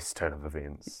nice turn of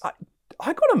events.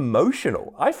 I got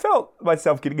emotional. I felt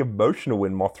myself getting emotional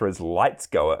when Mothra's lights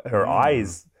go. Her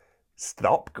eyes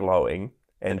stop glowing,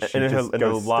 and she in just her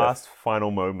goes last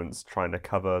final moments, trying to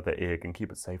cover the egg and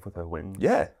keep it safe with her wings.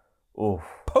 Yeah, Oh,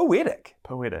 poetic.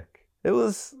 poetic. It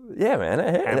was, yeah, man.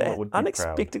 Hamlet would be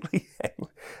unexpectedly, Is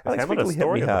Hamlet a unexpectedly hit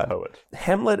story me of a hard. poet?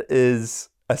 Hamlet is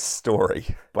a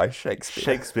story by Shakespeare.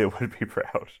 Shakespeare would be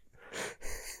proud.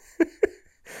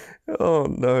 Oh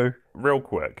no. Real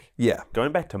quick, Yeah.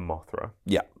 going back to Mothra.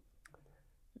 Yeah.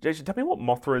 Jason, tell me what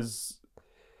Mothra's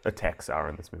attacks are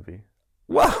in this movie.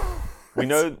 Well, We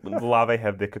know the larvae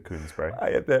have their cocoon spray.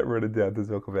 I had that written down to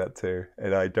talk about too,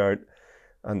 and I don't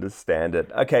understand it.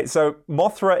 Okay, so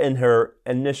Mothra in her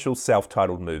initial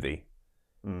self-titled movie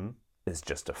is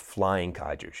just a flying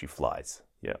kaiju. She flies.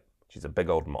 Yeah. She's a big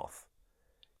old moth.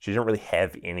 She doesn't really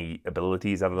have any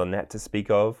abilities other than that to speak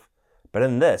of. But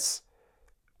in this,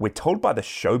 we're told by the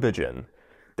Shobijin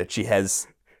that she has,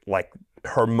 like,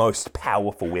 her most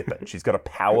powerful weapon. She's got a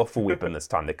powerful weapon this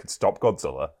time that could stop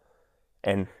Godzilla.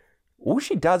 And all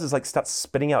she does is, like, start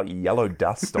spitting out yellow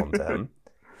dust onto him.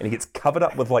 And he gets covered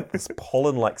up with, like, this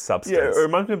pollen-like substance. Yeah, it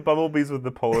reminds me of bumblebees with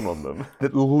the pollen on them.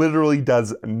 That literally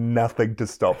does nothing to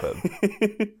stop him.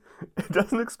 It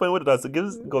doesn't explain what it does. It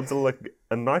gives Godzilla, like,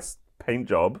 a nice paint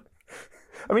job.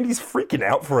 I mean, he's freaking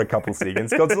out for a couple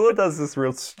seconds. Godzilla does this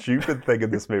real stupid thing in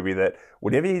this movie that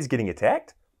whenever he's getting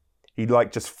attacked, he,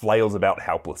 like, just flails about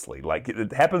helplessly. Like,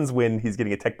 it happens when he's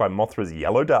getting attacked by Mothra's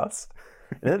yellow dust.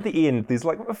 And at the end, there's,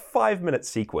 like, a 5-minute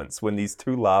sequence when these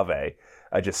two larvae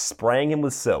are just spraying him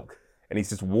with silk. And he's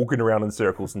just walking around in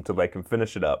circles until they can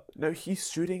finish it up. No, he's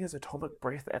shooting his atomic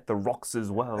breath at the rocks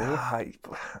as well.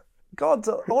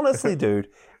 Godzilla, honestly, dude.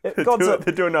 They're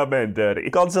doing our man dirty.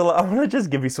 Godzilla, I want to just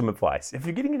give you some advice. If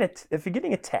you're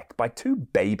getting attacked by two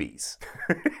babies,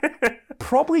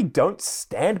 probably don't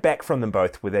stand back from them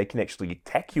both where they can actually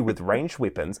attack you with ranged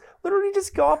weapons. Literally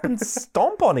just go up and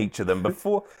stomp on each of them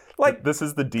before, like... This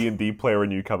is the D&D player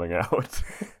in you coming out.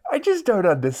 I just don't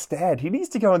understand. He needs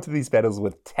to go into these battles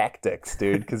with tactics,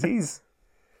 dude, because he's...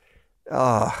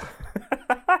 I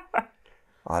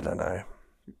don't know.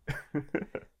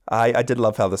 I did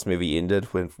love how this movie ended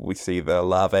when we see the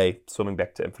larvae swimming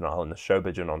back to Infinite Island, the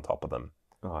Shobijin on top of them.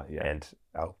 Oh, yeah. And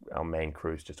our main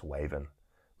crew's just waving.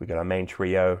 We got our main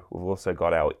trio. We've also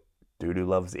got our Doodoo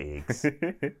Loves Eggs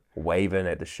waving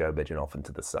at the Shobijin off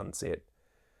into the sunset.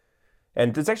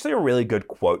 And there's actually a really good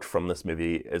quote from this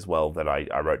movie as well that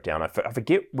I wrote down. I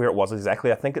forget where it was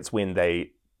exactly. I think it's when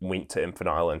they went to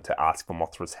Infinite Island to ask for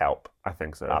Mothra's help. I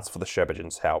think so. Ask for the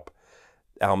Shobijin's help.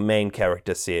 Our main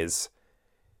character says,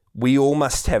 "We all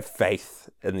must have faith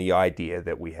in the idea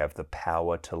that we have the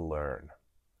power to learn."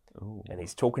 Ooh. And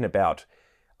he's talking about,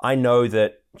 I know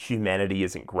that humanity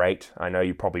isn't great. I know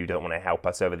you probably don't want to help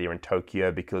us over there in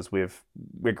Tokyo because we're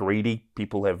greedy.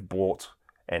 People have bought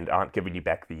and aren't giving you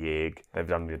back the egg. They've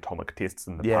done the atomic tests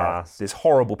in the past. There's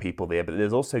horrible people there, but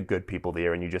there's also good people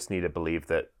there, and you just need to believe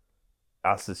that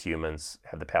us as humans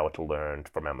have the power to learn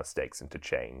from our mistakes and to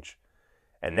change.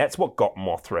 And that's what got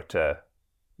Mothra to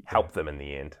help them in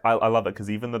the end. I love it because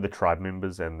even though the tribe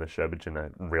members and the Shobijin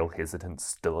are real hesitant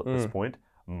still at this point,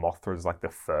 Mothra is like the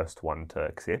first one to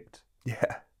accept.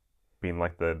 Yeah. Being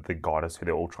like the goddess who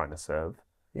they're all trying to serve.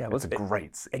 Yeah, It's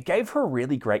great. It gave her a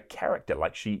really great character.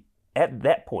 Like, she, at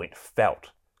that point, felt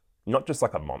not just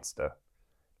like a monster,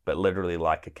 but literally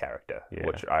like a character,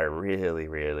 which I really,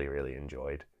 really, really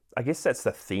enjoyed. I guess that's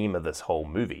the theme of this whole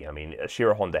movie. I mean,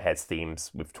 Shiro Honda has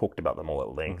themes. We've talked about them all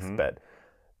at length, but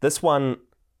this one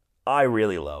I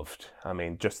really loved. I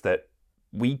mean, just that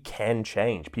we can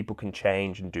change. People can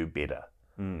change and do better.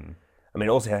 I mean, it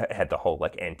also had the whole,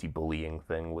 like, anti-bullying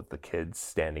thing with the kids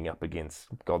standing up against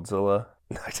Godzilla.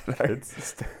 I don't know.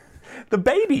 The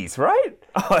babies, right?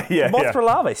 Oh, yeah. Mothra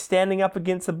larvae standing up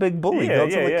against a big bully.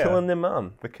 Godzilla killing their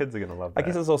mum. The kids are going to love that. I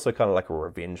guess it's also kind of like a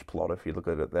revenge plot if you look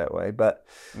at it that way. But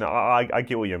no, I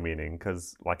get what you're meaning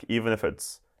because, like, even if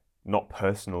it's not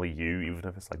personally you, even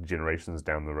if it's like generations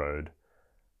down the road,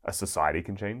 a society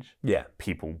can change. Yeah.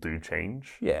 People do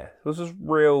change. Yeah. This is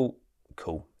real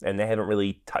cool. And they haven't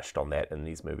really touched on that in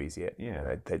these movies yet.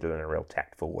 Yeah. They do it in a real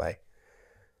tactful way.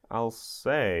 I'll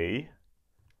say,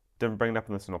 didn't bring it up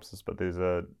in the synopsis, but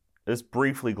it's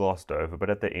briefly glossed over, but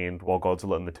at the end, while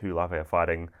Godzilla and the two larvae are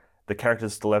fighting, the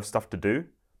characters still have stuff to do.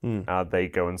 They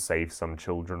go and save some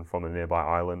children from a nearby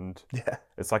island. Yeah.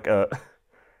 It's like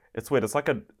it's weird. It's like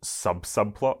a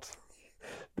subplot.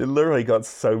 They literally got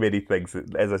so many things,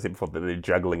 that, as I said before, that they're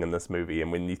juggling in this movie.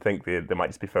 And when you think they might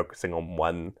just be focusing on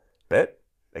one bit,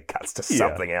 it cuts to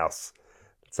something else.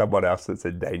 Someone else that's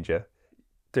in danger.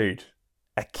 Dude,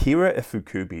 Akira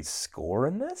Ifukube's score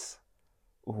in this?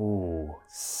 Ooh.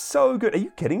 So good. Are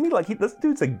you kidding me? Like, this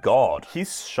dude's a god.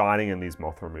 He's shining in these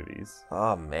Mothra movies.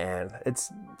 Oh, man.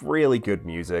 It's really good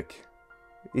music.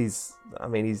 He's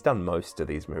done most of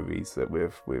these movies that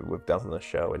we've done on the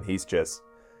show, and he's just...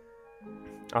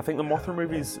 I think the Mothra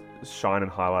movies shine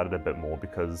and highlighted a bit more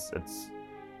because it's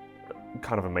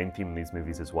kind of a main theme in these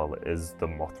movies as well. It is the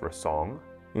Mothra song.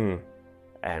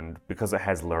 And because it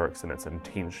has lyrics and it's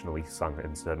intentionally sung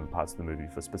in certain parts of the movie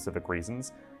for specific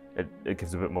reasons, it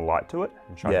gives a bit more light to it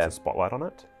and shines a spotlight on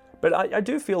it. But I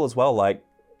do feel as well like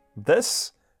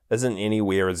this isn't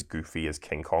anywhere as goofy as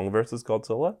King Kong versus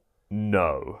Godzilla.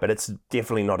 No. But it's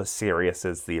definitely not as serious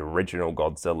as the original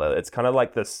Godzilla. It's kind of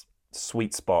like this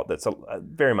sweet spot that's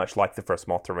very much like the first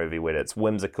Mothra movie, where it's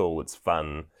whimsical, it's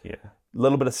fun. Yeah. A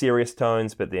little bit of serious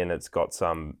tones, but then it's got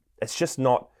some... It's just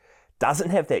not...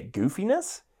 Doesn't have that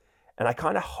goofiness. And I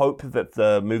kind of hope that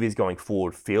the movies going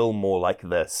forward feel more like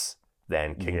this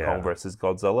than King Kong versus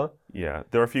Godzilla. Yeah.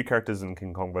 There are a few characters in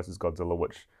King Kong versus Godzilla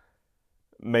which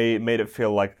made it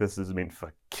feel like this is meant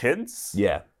for kids.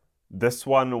 Yeah. This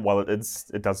one, while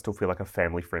it does still feel like a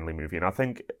family-friendly movie. And I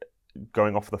think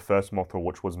going off the first Mothra,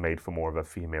 which was made for more of a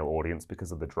female audience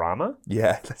because of the drama.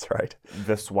 Yeah, that's right.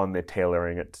 This one, they're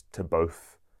tailoring it to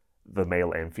both the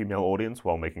male and female audience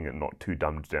while making it not too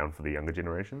dumbed down for the younger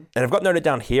generation. And I've got noted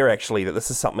down here, actually, that this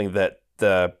is something that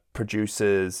the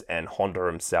producers and Honda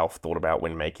himself thought about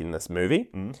when making this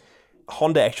movie.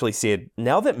 Honda actually said,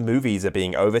 now that movies are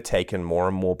being overtaken more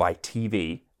and more by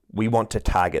TV, we want to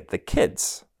target the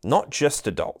kids, not just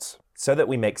adults, so that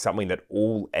we make something that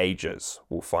all ages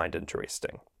will find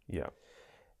interesting. Yeah.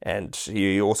 And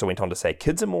he also went on to say,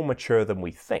 kids are more mature than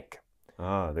we think.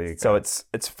 Ah, there you go. So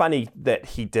it's funny that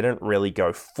he didn't really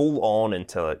go full on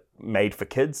into made for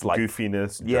kids, like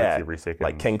goofiness, yeah, every second.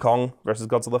 like King Kong versus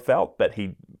Godzilla felt, but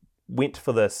he went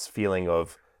for this feeling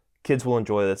of kids will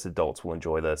enjoy this, adults will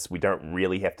enjoy this. We don't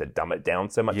really have to dumb it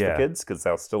down so much for kids because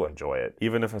they'll still enjoy it.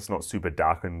 Even if it's not super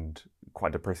dark and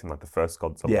quite depressing like the first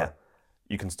Godzilla. Yeah.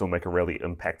 You can still make a really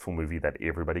impactful movie that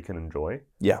everybody can enjoy.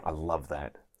 Yeah. I love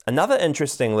that. Another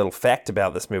interesting little fact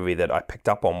about this movie that I picked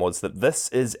up on was that this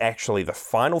is actually the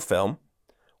final film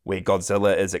where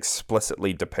Godzilla is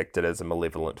explicitly depicted as a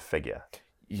malevolent figure.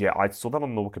 Yeah, I saw that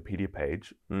on the Wikipedia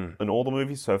page. In all the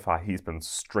movies so far, he's been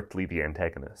strictly the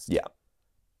antagonist. Yeah.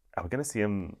 Are we going to see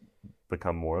him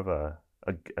become more of a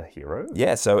hero?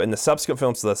 Yeah, so in the subsequent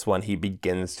films to this one, he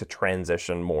begins to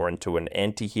transition more into an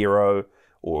anti-hero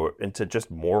or into just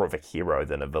more of a hero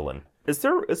than a villain. Is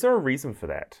there a reason for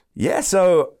that? Yeah,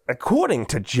 so according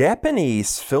to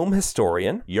Japanese film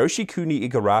historian Yoshikuni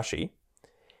Igarashi,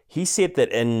 he said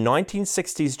that in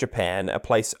 1960s Japan, a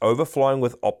place overflowing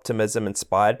with optimism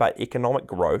inspired by economic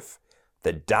growth,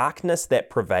 the darkness that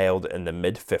prevailed in the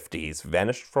mid-50s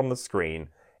vanished from the screen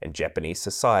in Japanese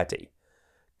society.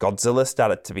 Godzilla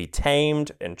started to be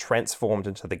tamed and transformed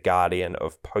into the guardian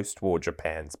of post-war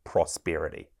Japan's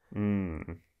prosperity.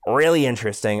 Really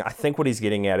interesting. I think what he's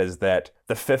getting at is that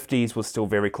the 50s was still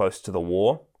very close to the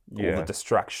war. All the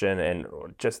destruction and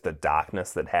just the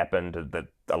darkness that happened that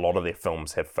a lot of their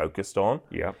films have focused on.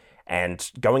 Yeah. And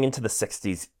going into the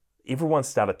 60s, everyone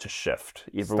started to shift.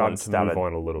 Everyone started to move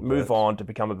on a little bit. Move on to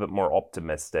become a bit more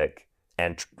optimistic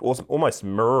and almost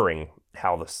mirroring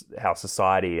how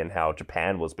society and how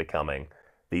Japan was becoming.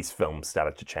 These films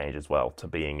started to change as well to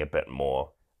being a bit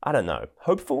more, I don't know,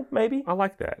 hopeful maybe? I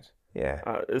like that.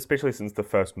 Yeah. Especially since the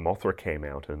first Mothra came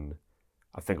out in,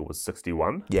 I think it was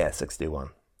 61. Yeah, 61.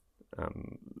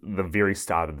 The very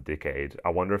start of the decade. I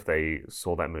wonder if they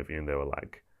saw that movie and they were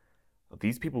like,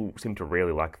 these people seem to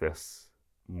really like this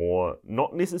more,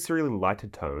 not necessarily lighter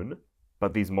tone,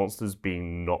 but these monsters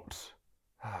being not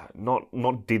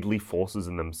deadly forces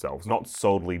in themselves, not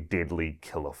solely deadly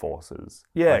killer forces.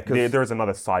 Yeah, like, there is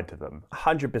another side to them.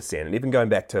 100%. And even going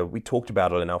back to, we talked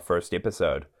about it in our first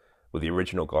episode with the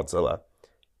original Godzilla,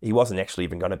 he wasn't actually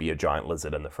even going to be a giant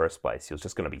lizard in the first place. He was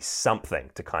just going to be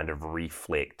something to kind of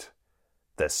reflect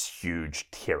this huge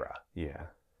terror. Yeah.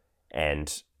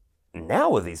 And now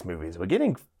with these movies, we're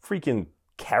getting freaking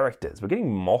characters. We're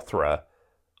getting Mothra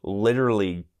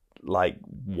literally like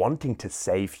wanting to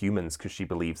save humans because she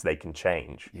believes they can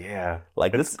change. Yeah.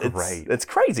 Like it's great. It's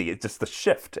crazy. It's just the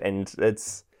shift, and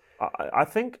it's I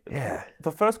think Yeah.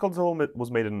 the first Godzilla was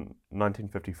made in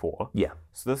 1954. Yeah.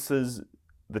 So this is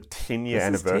the 10-year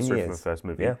This is 10 anniversary from the years. first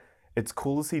movie. Yeah. It's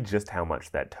cool to see just how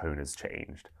much that tone has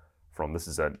changed. From this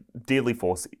is a deadly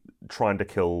force trying to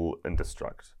kill and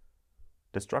destruct.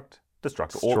 Destruct?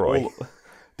 Destroy.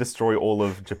 Destroy all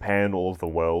of Japan, all of the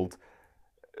world.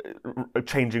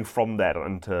 Changing from that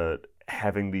into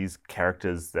having these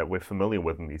characters that we're familiar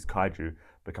with in these kaiju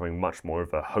becoming much more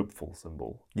of a hopeful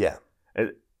symbol. Yeah.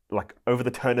 Like over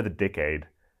the turn of the decade,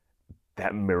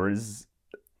 that mirrors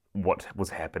what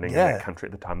was happening in Yeah. that country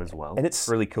at the time as well. And it's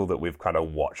really cool that we've kind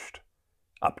of watched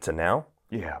up to now,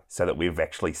 Yeah, so that we've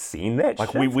actually seen that.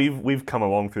 like shift. we've come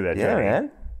along through that Yeah, journey.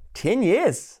 man. 10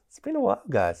 years. It's been a while,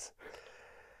 guys.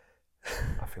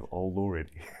 I feel old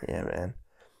already. Yeah, man.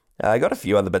 I got a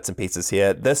few other bits and pieces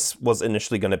here. This was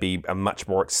initially going to be a much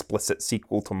more explicit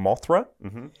sequel to Mothra.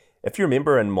 Mm-hmm. If you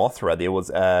remember in Mothra, there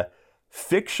was a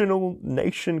fictional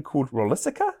nation called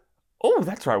Rolisica. Oh,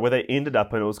 that's right. Where they ended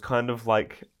up, and it was kind of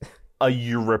like a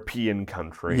European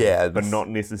country, Yeah, but this- not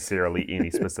necessarily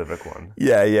any specific one.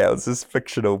 Yeah, it was this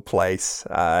fictional place,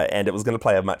 and it was going to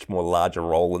play a much more larger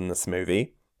role in this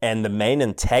movie. And the main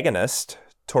antagonist,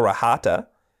 Torahata,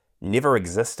 never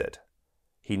existed.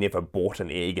 He never bought an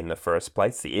egg in the first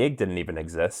place. The egg didn't even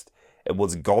exist. It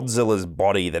was Godzilla's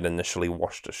body that initially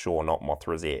washed ashore, not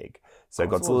Mothra's egg. So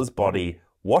Godzilla's body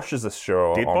washes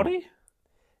ashore. Dead on body?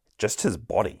 Just his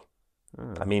body.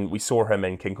 Oh. I mean, we saw him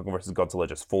in King Kong vs. Godzilla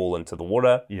just fall into the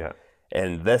water. Yeah.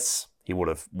 And this, he would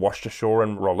have washed ashore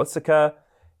in Rolisica.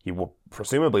 He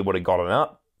presumably would have gotten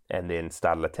up and then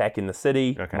started attacking the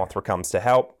city. Okay. Mothra comes to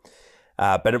help.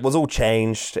 But it was all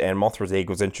changed, and Mothra's egg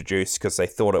was introduced because they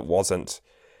thought it wasn't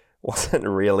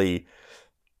really...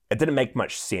 It didn't make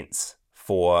much sense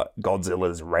for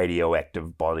Godzilla's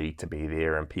radioactive body to be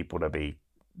there and people to be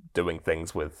doing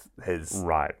things with his...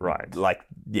 Right. Like,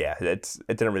 yeah, it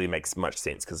didn't really make much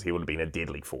sense because he would have been a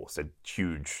deadly force, a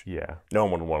huge... Yeah. No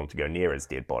one would want him to go near his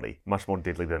dead body. Much more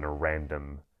deadly than a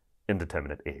random,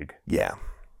 indeterminate egg. Yeah.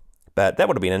 But that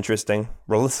would have been interesting.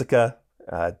 Rolisica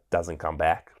doesn't come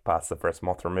back past the first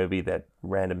Mothra movie. That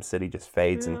random city just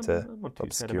fades into I'm not too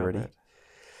sad about obscurity.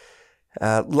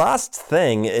 that. Last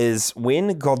thing is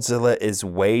when Godzilla is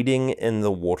wading in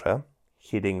the water,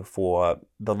 heading for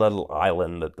the little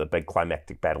island that the big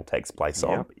climactic battle takes place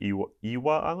on. Yep.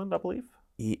 Iwa Island, I believe.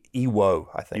 Iwo,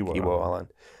 I think. Iwo Iwo Island.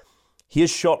 He is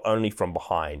shot only from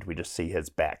behind. We just see his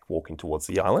back walking towards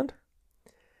the island.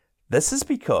 This is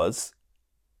because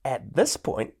at this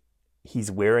point, he's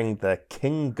wearing the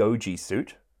King Goji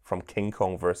suit from King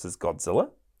Kong vs.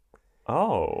 Godzilla.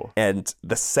 Oh. And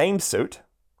the same suit,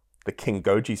 the King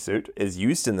Goji suit, is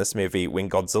used in this movie when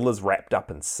Godzilla's wrapped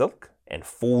up in silk and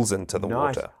falls into the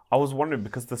Nice. water. I was wondering,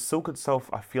 because the silk itself,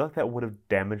 I feel like that would have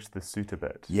damaged the suit a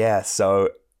bit. Yeah, so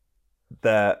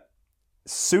the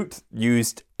suit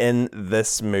used in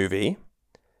this movie,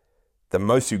 the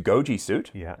Mosu Goji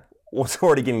suit, Yeah. was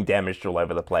already getting damaged all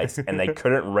over the place, and they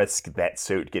couldn't risk that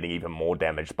suit getting even more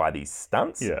damaged by these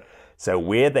stunts. Yeah. So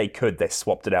where they could, they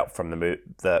swapped it out from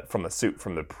the suit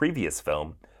from the previous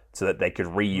film, so that they could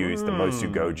reuse the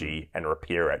Mosu Goji and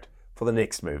repair it for the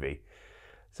next movie.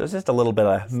 So it's just a little bit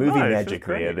of movie nice, magic that's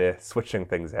there. great. They're switching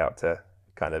things out to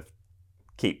kind of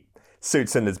keep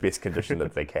suits in as best condition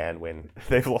that they can when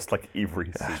They've lost like every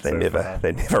suit they so never far.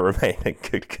 they never remain in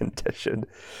good condition.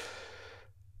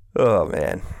 Oh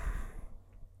man.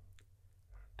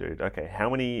 Dude, okay, how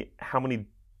many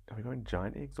are we going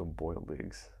giant eggs or boiled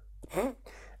eggs?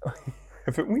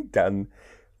 Haven't we done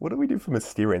what do we do for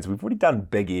Mysterians? We've already done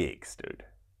big eggs, dude.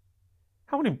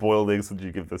 How many boiled eggs would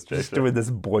you give this, Jason? Just doing this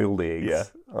boiled eggs. Yeah.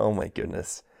 Oh my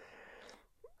goodness.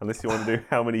 Unless you want to do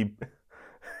how many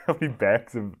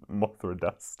bags of Mothra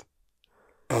dust?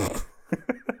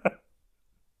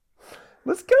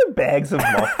 Let's go bags of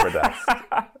Mothra dust.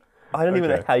 I don't even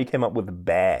know Okay. how you came up with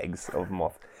bags of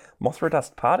Mothra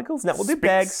dust particles. Now we'll do Spicks.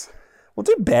 bags. We'll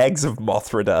do bags of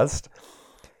Mothra dust.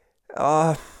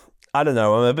 I don't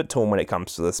know. I'm a bit torn when it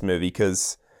comes to this movie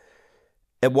because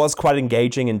it was quite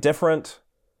engaging and different.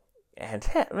 And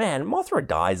man, Mothra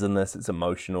dies in this. It's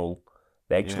emotional.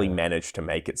 They actually Yeah. managed to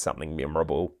make it something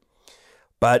memorable.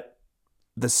 But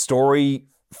the story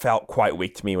felt quite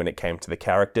weak to me when it came to the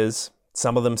characters.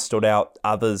 Some of them stood out.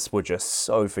 Others were just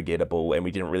so forgettable, and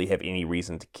we didn't really have any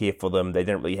reason to care for them. They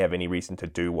didn't really have any reason to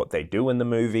do what they do in the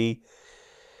movie.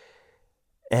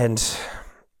 And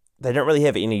they don't really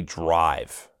have any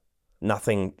drive.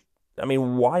 Nothing. I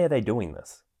mean, why are they doing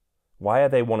this? Why are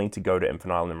they wanting to go to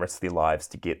Infinite Island and risk their lives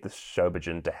to get the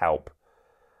Shobijin to help?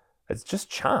 It's just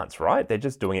chance, right? They're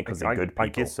just doing it because they're good people. I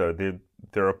guess so.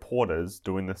 They're reporters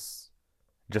doing this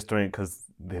just doing it because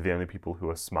they're the only people who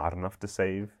are smart enough to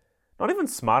save. Not even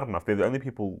smart enough, they're the only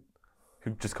people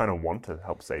who just kind of want to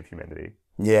help save humanity.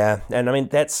 Yeah, and I mean,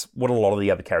 that's what a lot of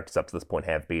the other characters up to this point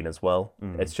have been as well.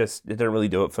 It's just, it didn't really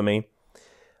do it for me.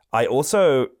 I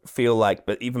also feel like,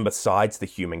 but even besides the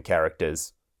human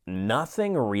characters,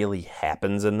 nothing really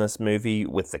happens in this movie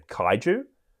with the kaiju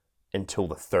until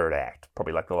the third act,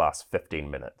 probably like the last 15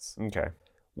 minutes. Okay.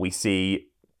 We see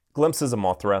glimpses of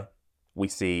Mothra. We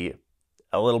see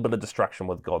a little bit of destruction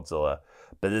with Godzilla.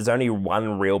 But there's only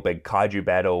one real big kaiju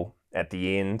battle at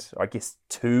the end. I guess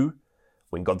two,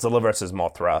 when Godzilla versus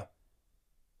Mothra.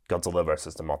 Godzilla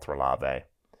versus the Mothra larvae.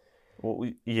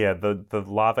 Well, yeah, the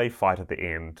larvae fight at the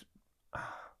end,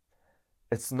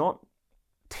 it's not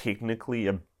technically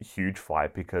a huge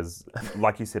fight because,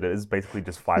 like you said, it is basically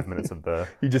just 5 minutes of the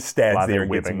He just stands larvae there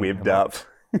and gets webbed up.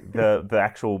 the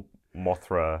actual moth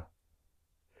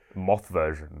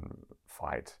version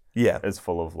fight Yeah. is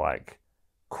full of like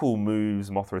cool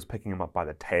moves. Mothra is picking him up by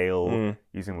the tail,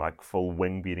 using like full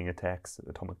wing beating attacks,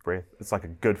 atomic breath. It's like a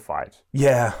good fight.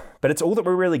 Yeah, but it's all that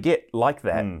we really get like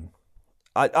that.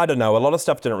 I don't know. A lot of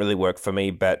stuff didn't really work for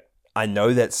me, but I know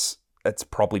it's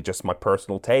probably just my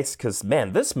personal taste because,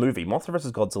 man, this movie, Mothra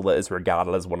vs. Godzilla, is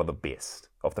regarded as one of the best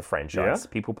of the franchise.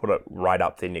 Yeah? People put it right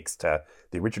up there next to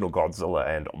the original Godzilla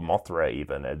and Mothra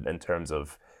even in terms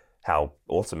of how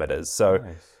awesome it is. So,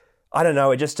 Nice. I don't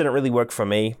know. It just didn't really work for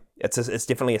me. It's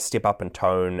definitely a step up in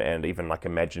tone and even like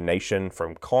imagination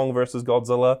from Kong versus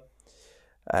Godzilla.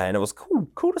 And it was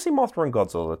cool to see Mothra and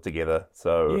Godzilla together.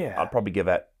 So Yeah. I'd probably give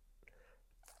it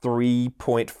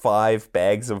 3.5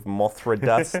 bags of Mothra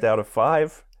dust out of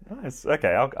 5. Nice.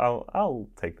 Okay, I'll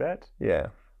take that. Yeah.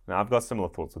 Now I've got similar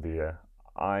thoughts with you.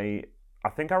 I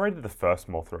think I rated the first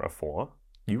Mothra a 4.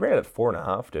 You rated it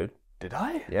 4.5, dude. Did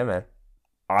I? Yeah, man.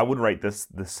 I would rate this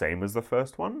the same as the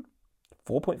first one.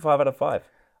 4.5 out of 5.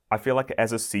 I feel like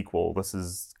as a sequel, this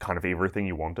is kind of everything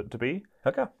you want it to be.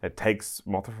 Okay. It takes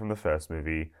Mothra from the first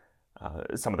movie,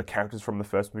 some of the characters from the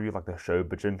first movie, like the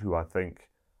Shobijin, who I think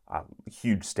are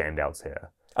huge standouts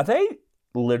here. Are they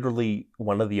literally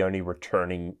one of the only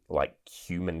returning, like,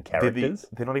 human characters?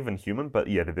 They're not even human, but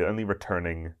yeah, they're the only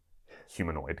returning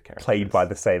humanoid characters. Played by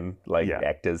the same, like, Yeah.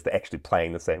 actors. They're actually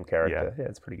playing the same character. Yeah. Yeah,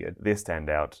 it's pretty good. They're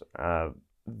standout.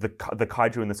 The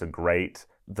kaiju in this are great.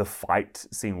 The fight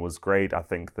scene was great. I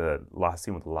think the last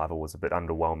scene with the lava was a bit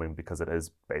underwhelming because it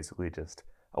is basically just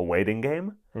a waiting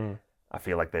game. I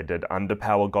feel like they did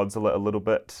underpower Godzilla a little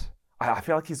bit. I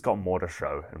feel like he's got more to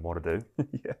show and more to do.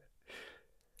 Yeah.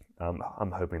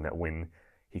 I'm hoping that when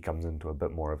he comes into a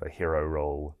bit more of a hero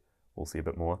role, we'll see a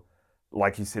bit more.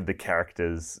 Like you said, the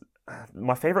characters...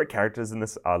 My favorite characters in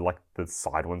this are like the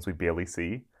side ones we barely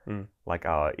see. Like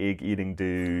our egg-eating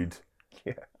dude...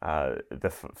 Yeah. The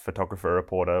photographer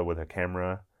reporter with her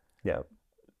camera. Yeah.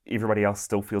 Everybody else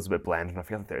still feels a bit bland, and I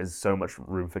feel like there is so much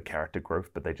room for character growth,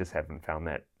 but they just haven't found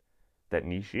that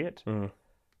niche yet.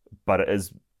 But it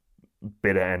is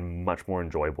better and much more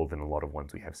enjoyable than a lot of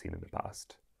ones we have seen in the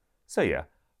past. So yeah,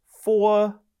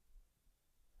 4.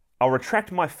 I'll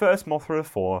retract my first Mothra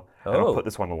 4, and I'll put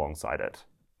this one alongside it.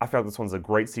 I feel like this one's a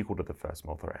great sequel to the first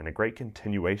Mothra, and a great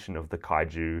continuation of the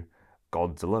kaiju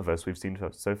Godzilla verse we've seen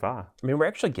so far. I mean, we're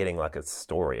actually getting like a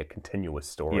story, a continuous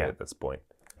story at this point.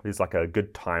 There's like a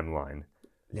good timeline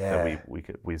that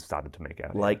we've started to make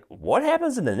out. Like, what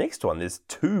happens in the next one? There's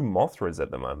 2 Mothras at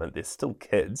the moment. They're still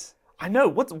kids. I know.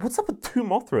 What's up with 2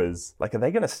 Mothras? Like, are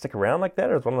they going to stick around like that,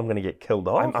 or is one of them going to get killed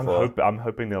off? I'm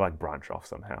hoping they like branch off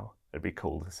somehow. It'd be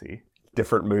cool to see.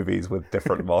 Different movies with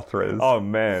different Mothras. Oh,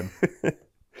 man.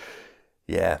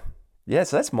 Yeah. Yeah,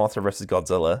 so that's Mothra versus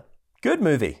Godzilla. Good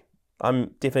movie.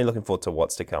 I'm definitely looking forward to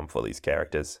what's to come for these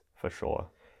characters. For sure.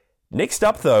 Next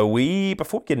up, though,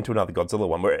 before we get into another Godzilla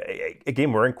one,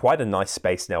 we're in quite a nice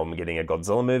space now when we're getting a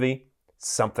Godzilla movie.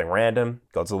 Something random,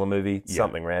 Godzilla movie,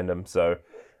 something random. So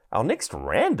our next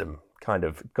random kind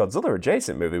of Godzilla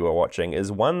adjacent movie we're watching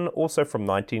is one also from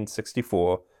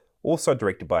 1964, also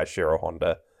directed by Ishiro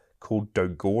Honda, called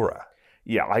Dogora.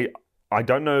 Yeah, I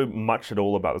don't know much at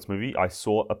all about this movie. I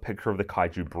saw a picture of the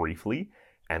kaiju briefly,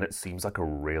 and it seems like a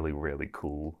really, really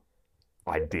cool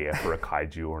idea for a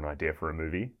kaiju or an idea for a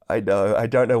movie. I know. I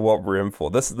don't know what we're in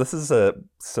for. This is a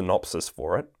synopsis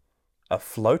for it. A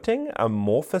floating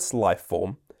amorphous life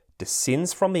form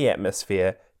descends from the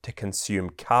atmosphere to consume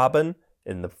carbon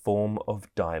in the form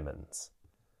of diamonds.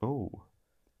 Ooh.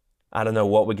 I don't know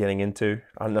what we're getting into.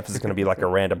 I don't know if this is going to be like a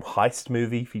random heist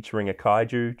movie featuring a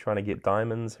kaiju trying to get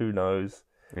diamonds. Who knows?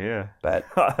 Yeah. But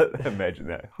imagine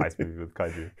that heist movie with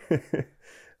kaiju.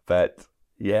 But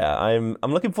yeah, I'm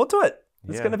looking forward to it.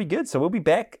 It's going to be good. So we'll be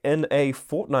back in a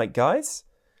fortnight, guys.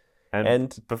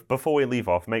 And before we leave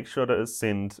off, make sure to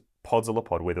send Podzilla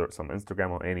Pod, whether it's on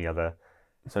Instagram or any other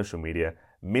social media,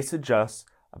 message us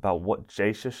about what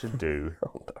Jasha should do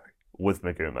with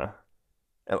Meguma.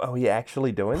 are we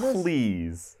actually doing this?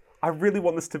 Please. I really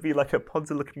want this to be like a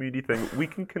Podzilla community thing. We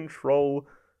can control...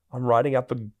 I'm writing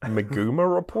up a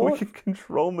Meguma report? We can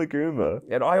control Meguma.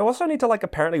 And I also need to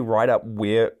apparently write up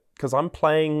where... Because I'm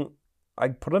playing... I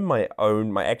put in my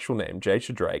actual name,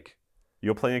 Jasha Drake.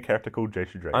 You're playing a character called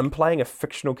Jasha Drake. I'm playing a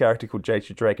fictional character called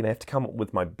Jasha Drake, and I have to come up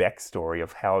with my backstory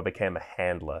of how I became a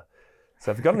handler.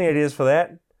 So if you've got any ideas for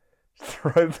that,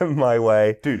 throw them my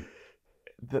way. Dude,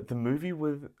 the movie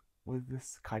with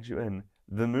this kaiju in,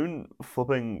 the moon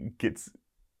flipping gets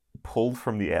pulled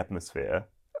from the atmosphere.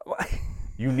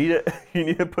 You need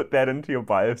to put that into your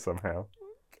bio somehow.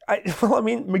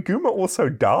 Meguma also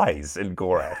dies in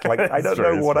Gorak. I don't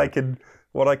know what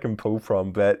I can pull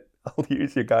from, but I'll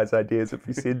use your guys' ideas if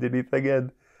you send anything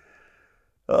in.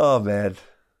 Oh man.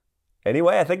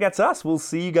 Anyway, I think that's us. We'll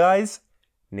see you guys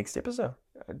next episode.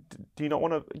 Do you not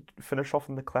want to finish off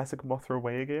in the classic Mothra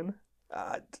way again?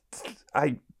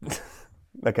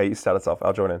 Okay, you start us off.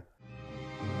 I'll join in.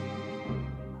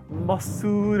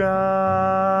 Masura!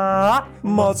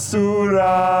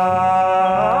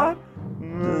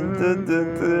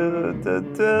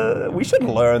 We should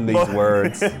learn these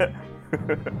words.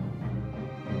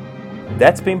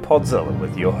 That's been Podzilla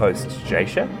with your hosts,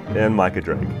 Jasha and Micah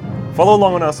Drake. Follow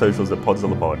along on our socials at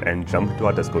Podzilla Pod and jump into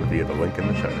our Discord via the link in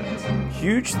the show notes.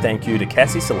 Huge thank you to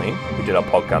Cassie Celine, who did our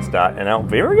podcast art, and our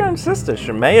very own sister,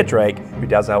 Shemaya Drake, who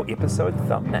does our episode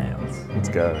thumbnails. Let's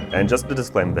go. And just a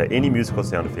disclaimer that any musical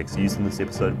sound effects used in this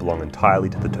episode belong entirely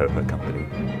to the Toho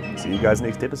Company. See you guys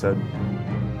next episode.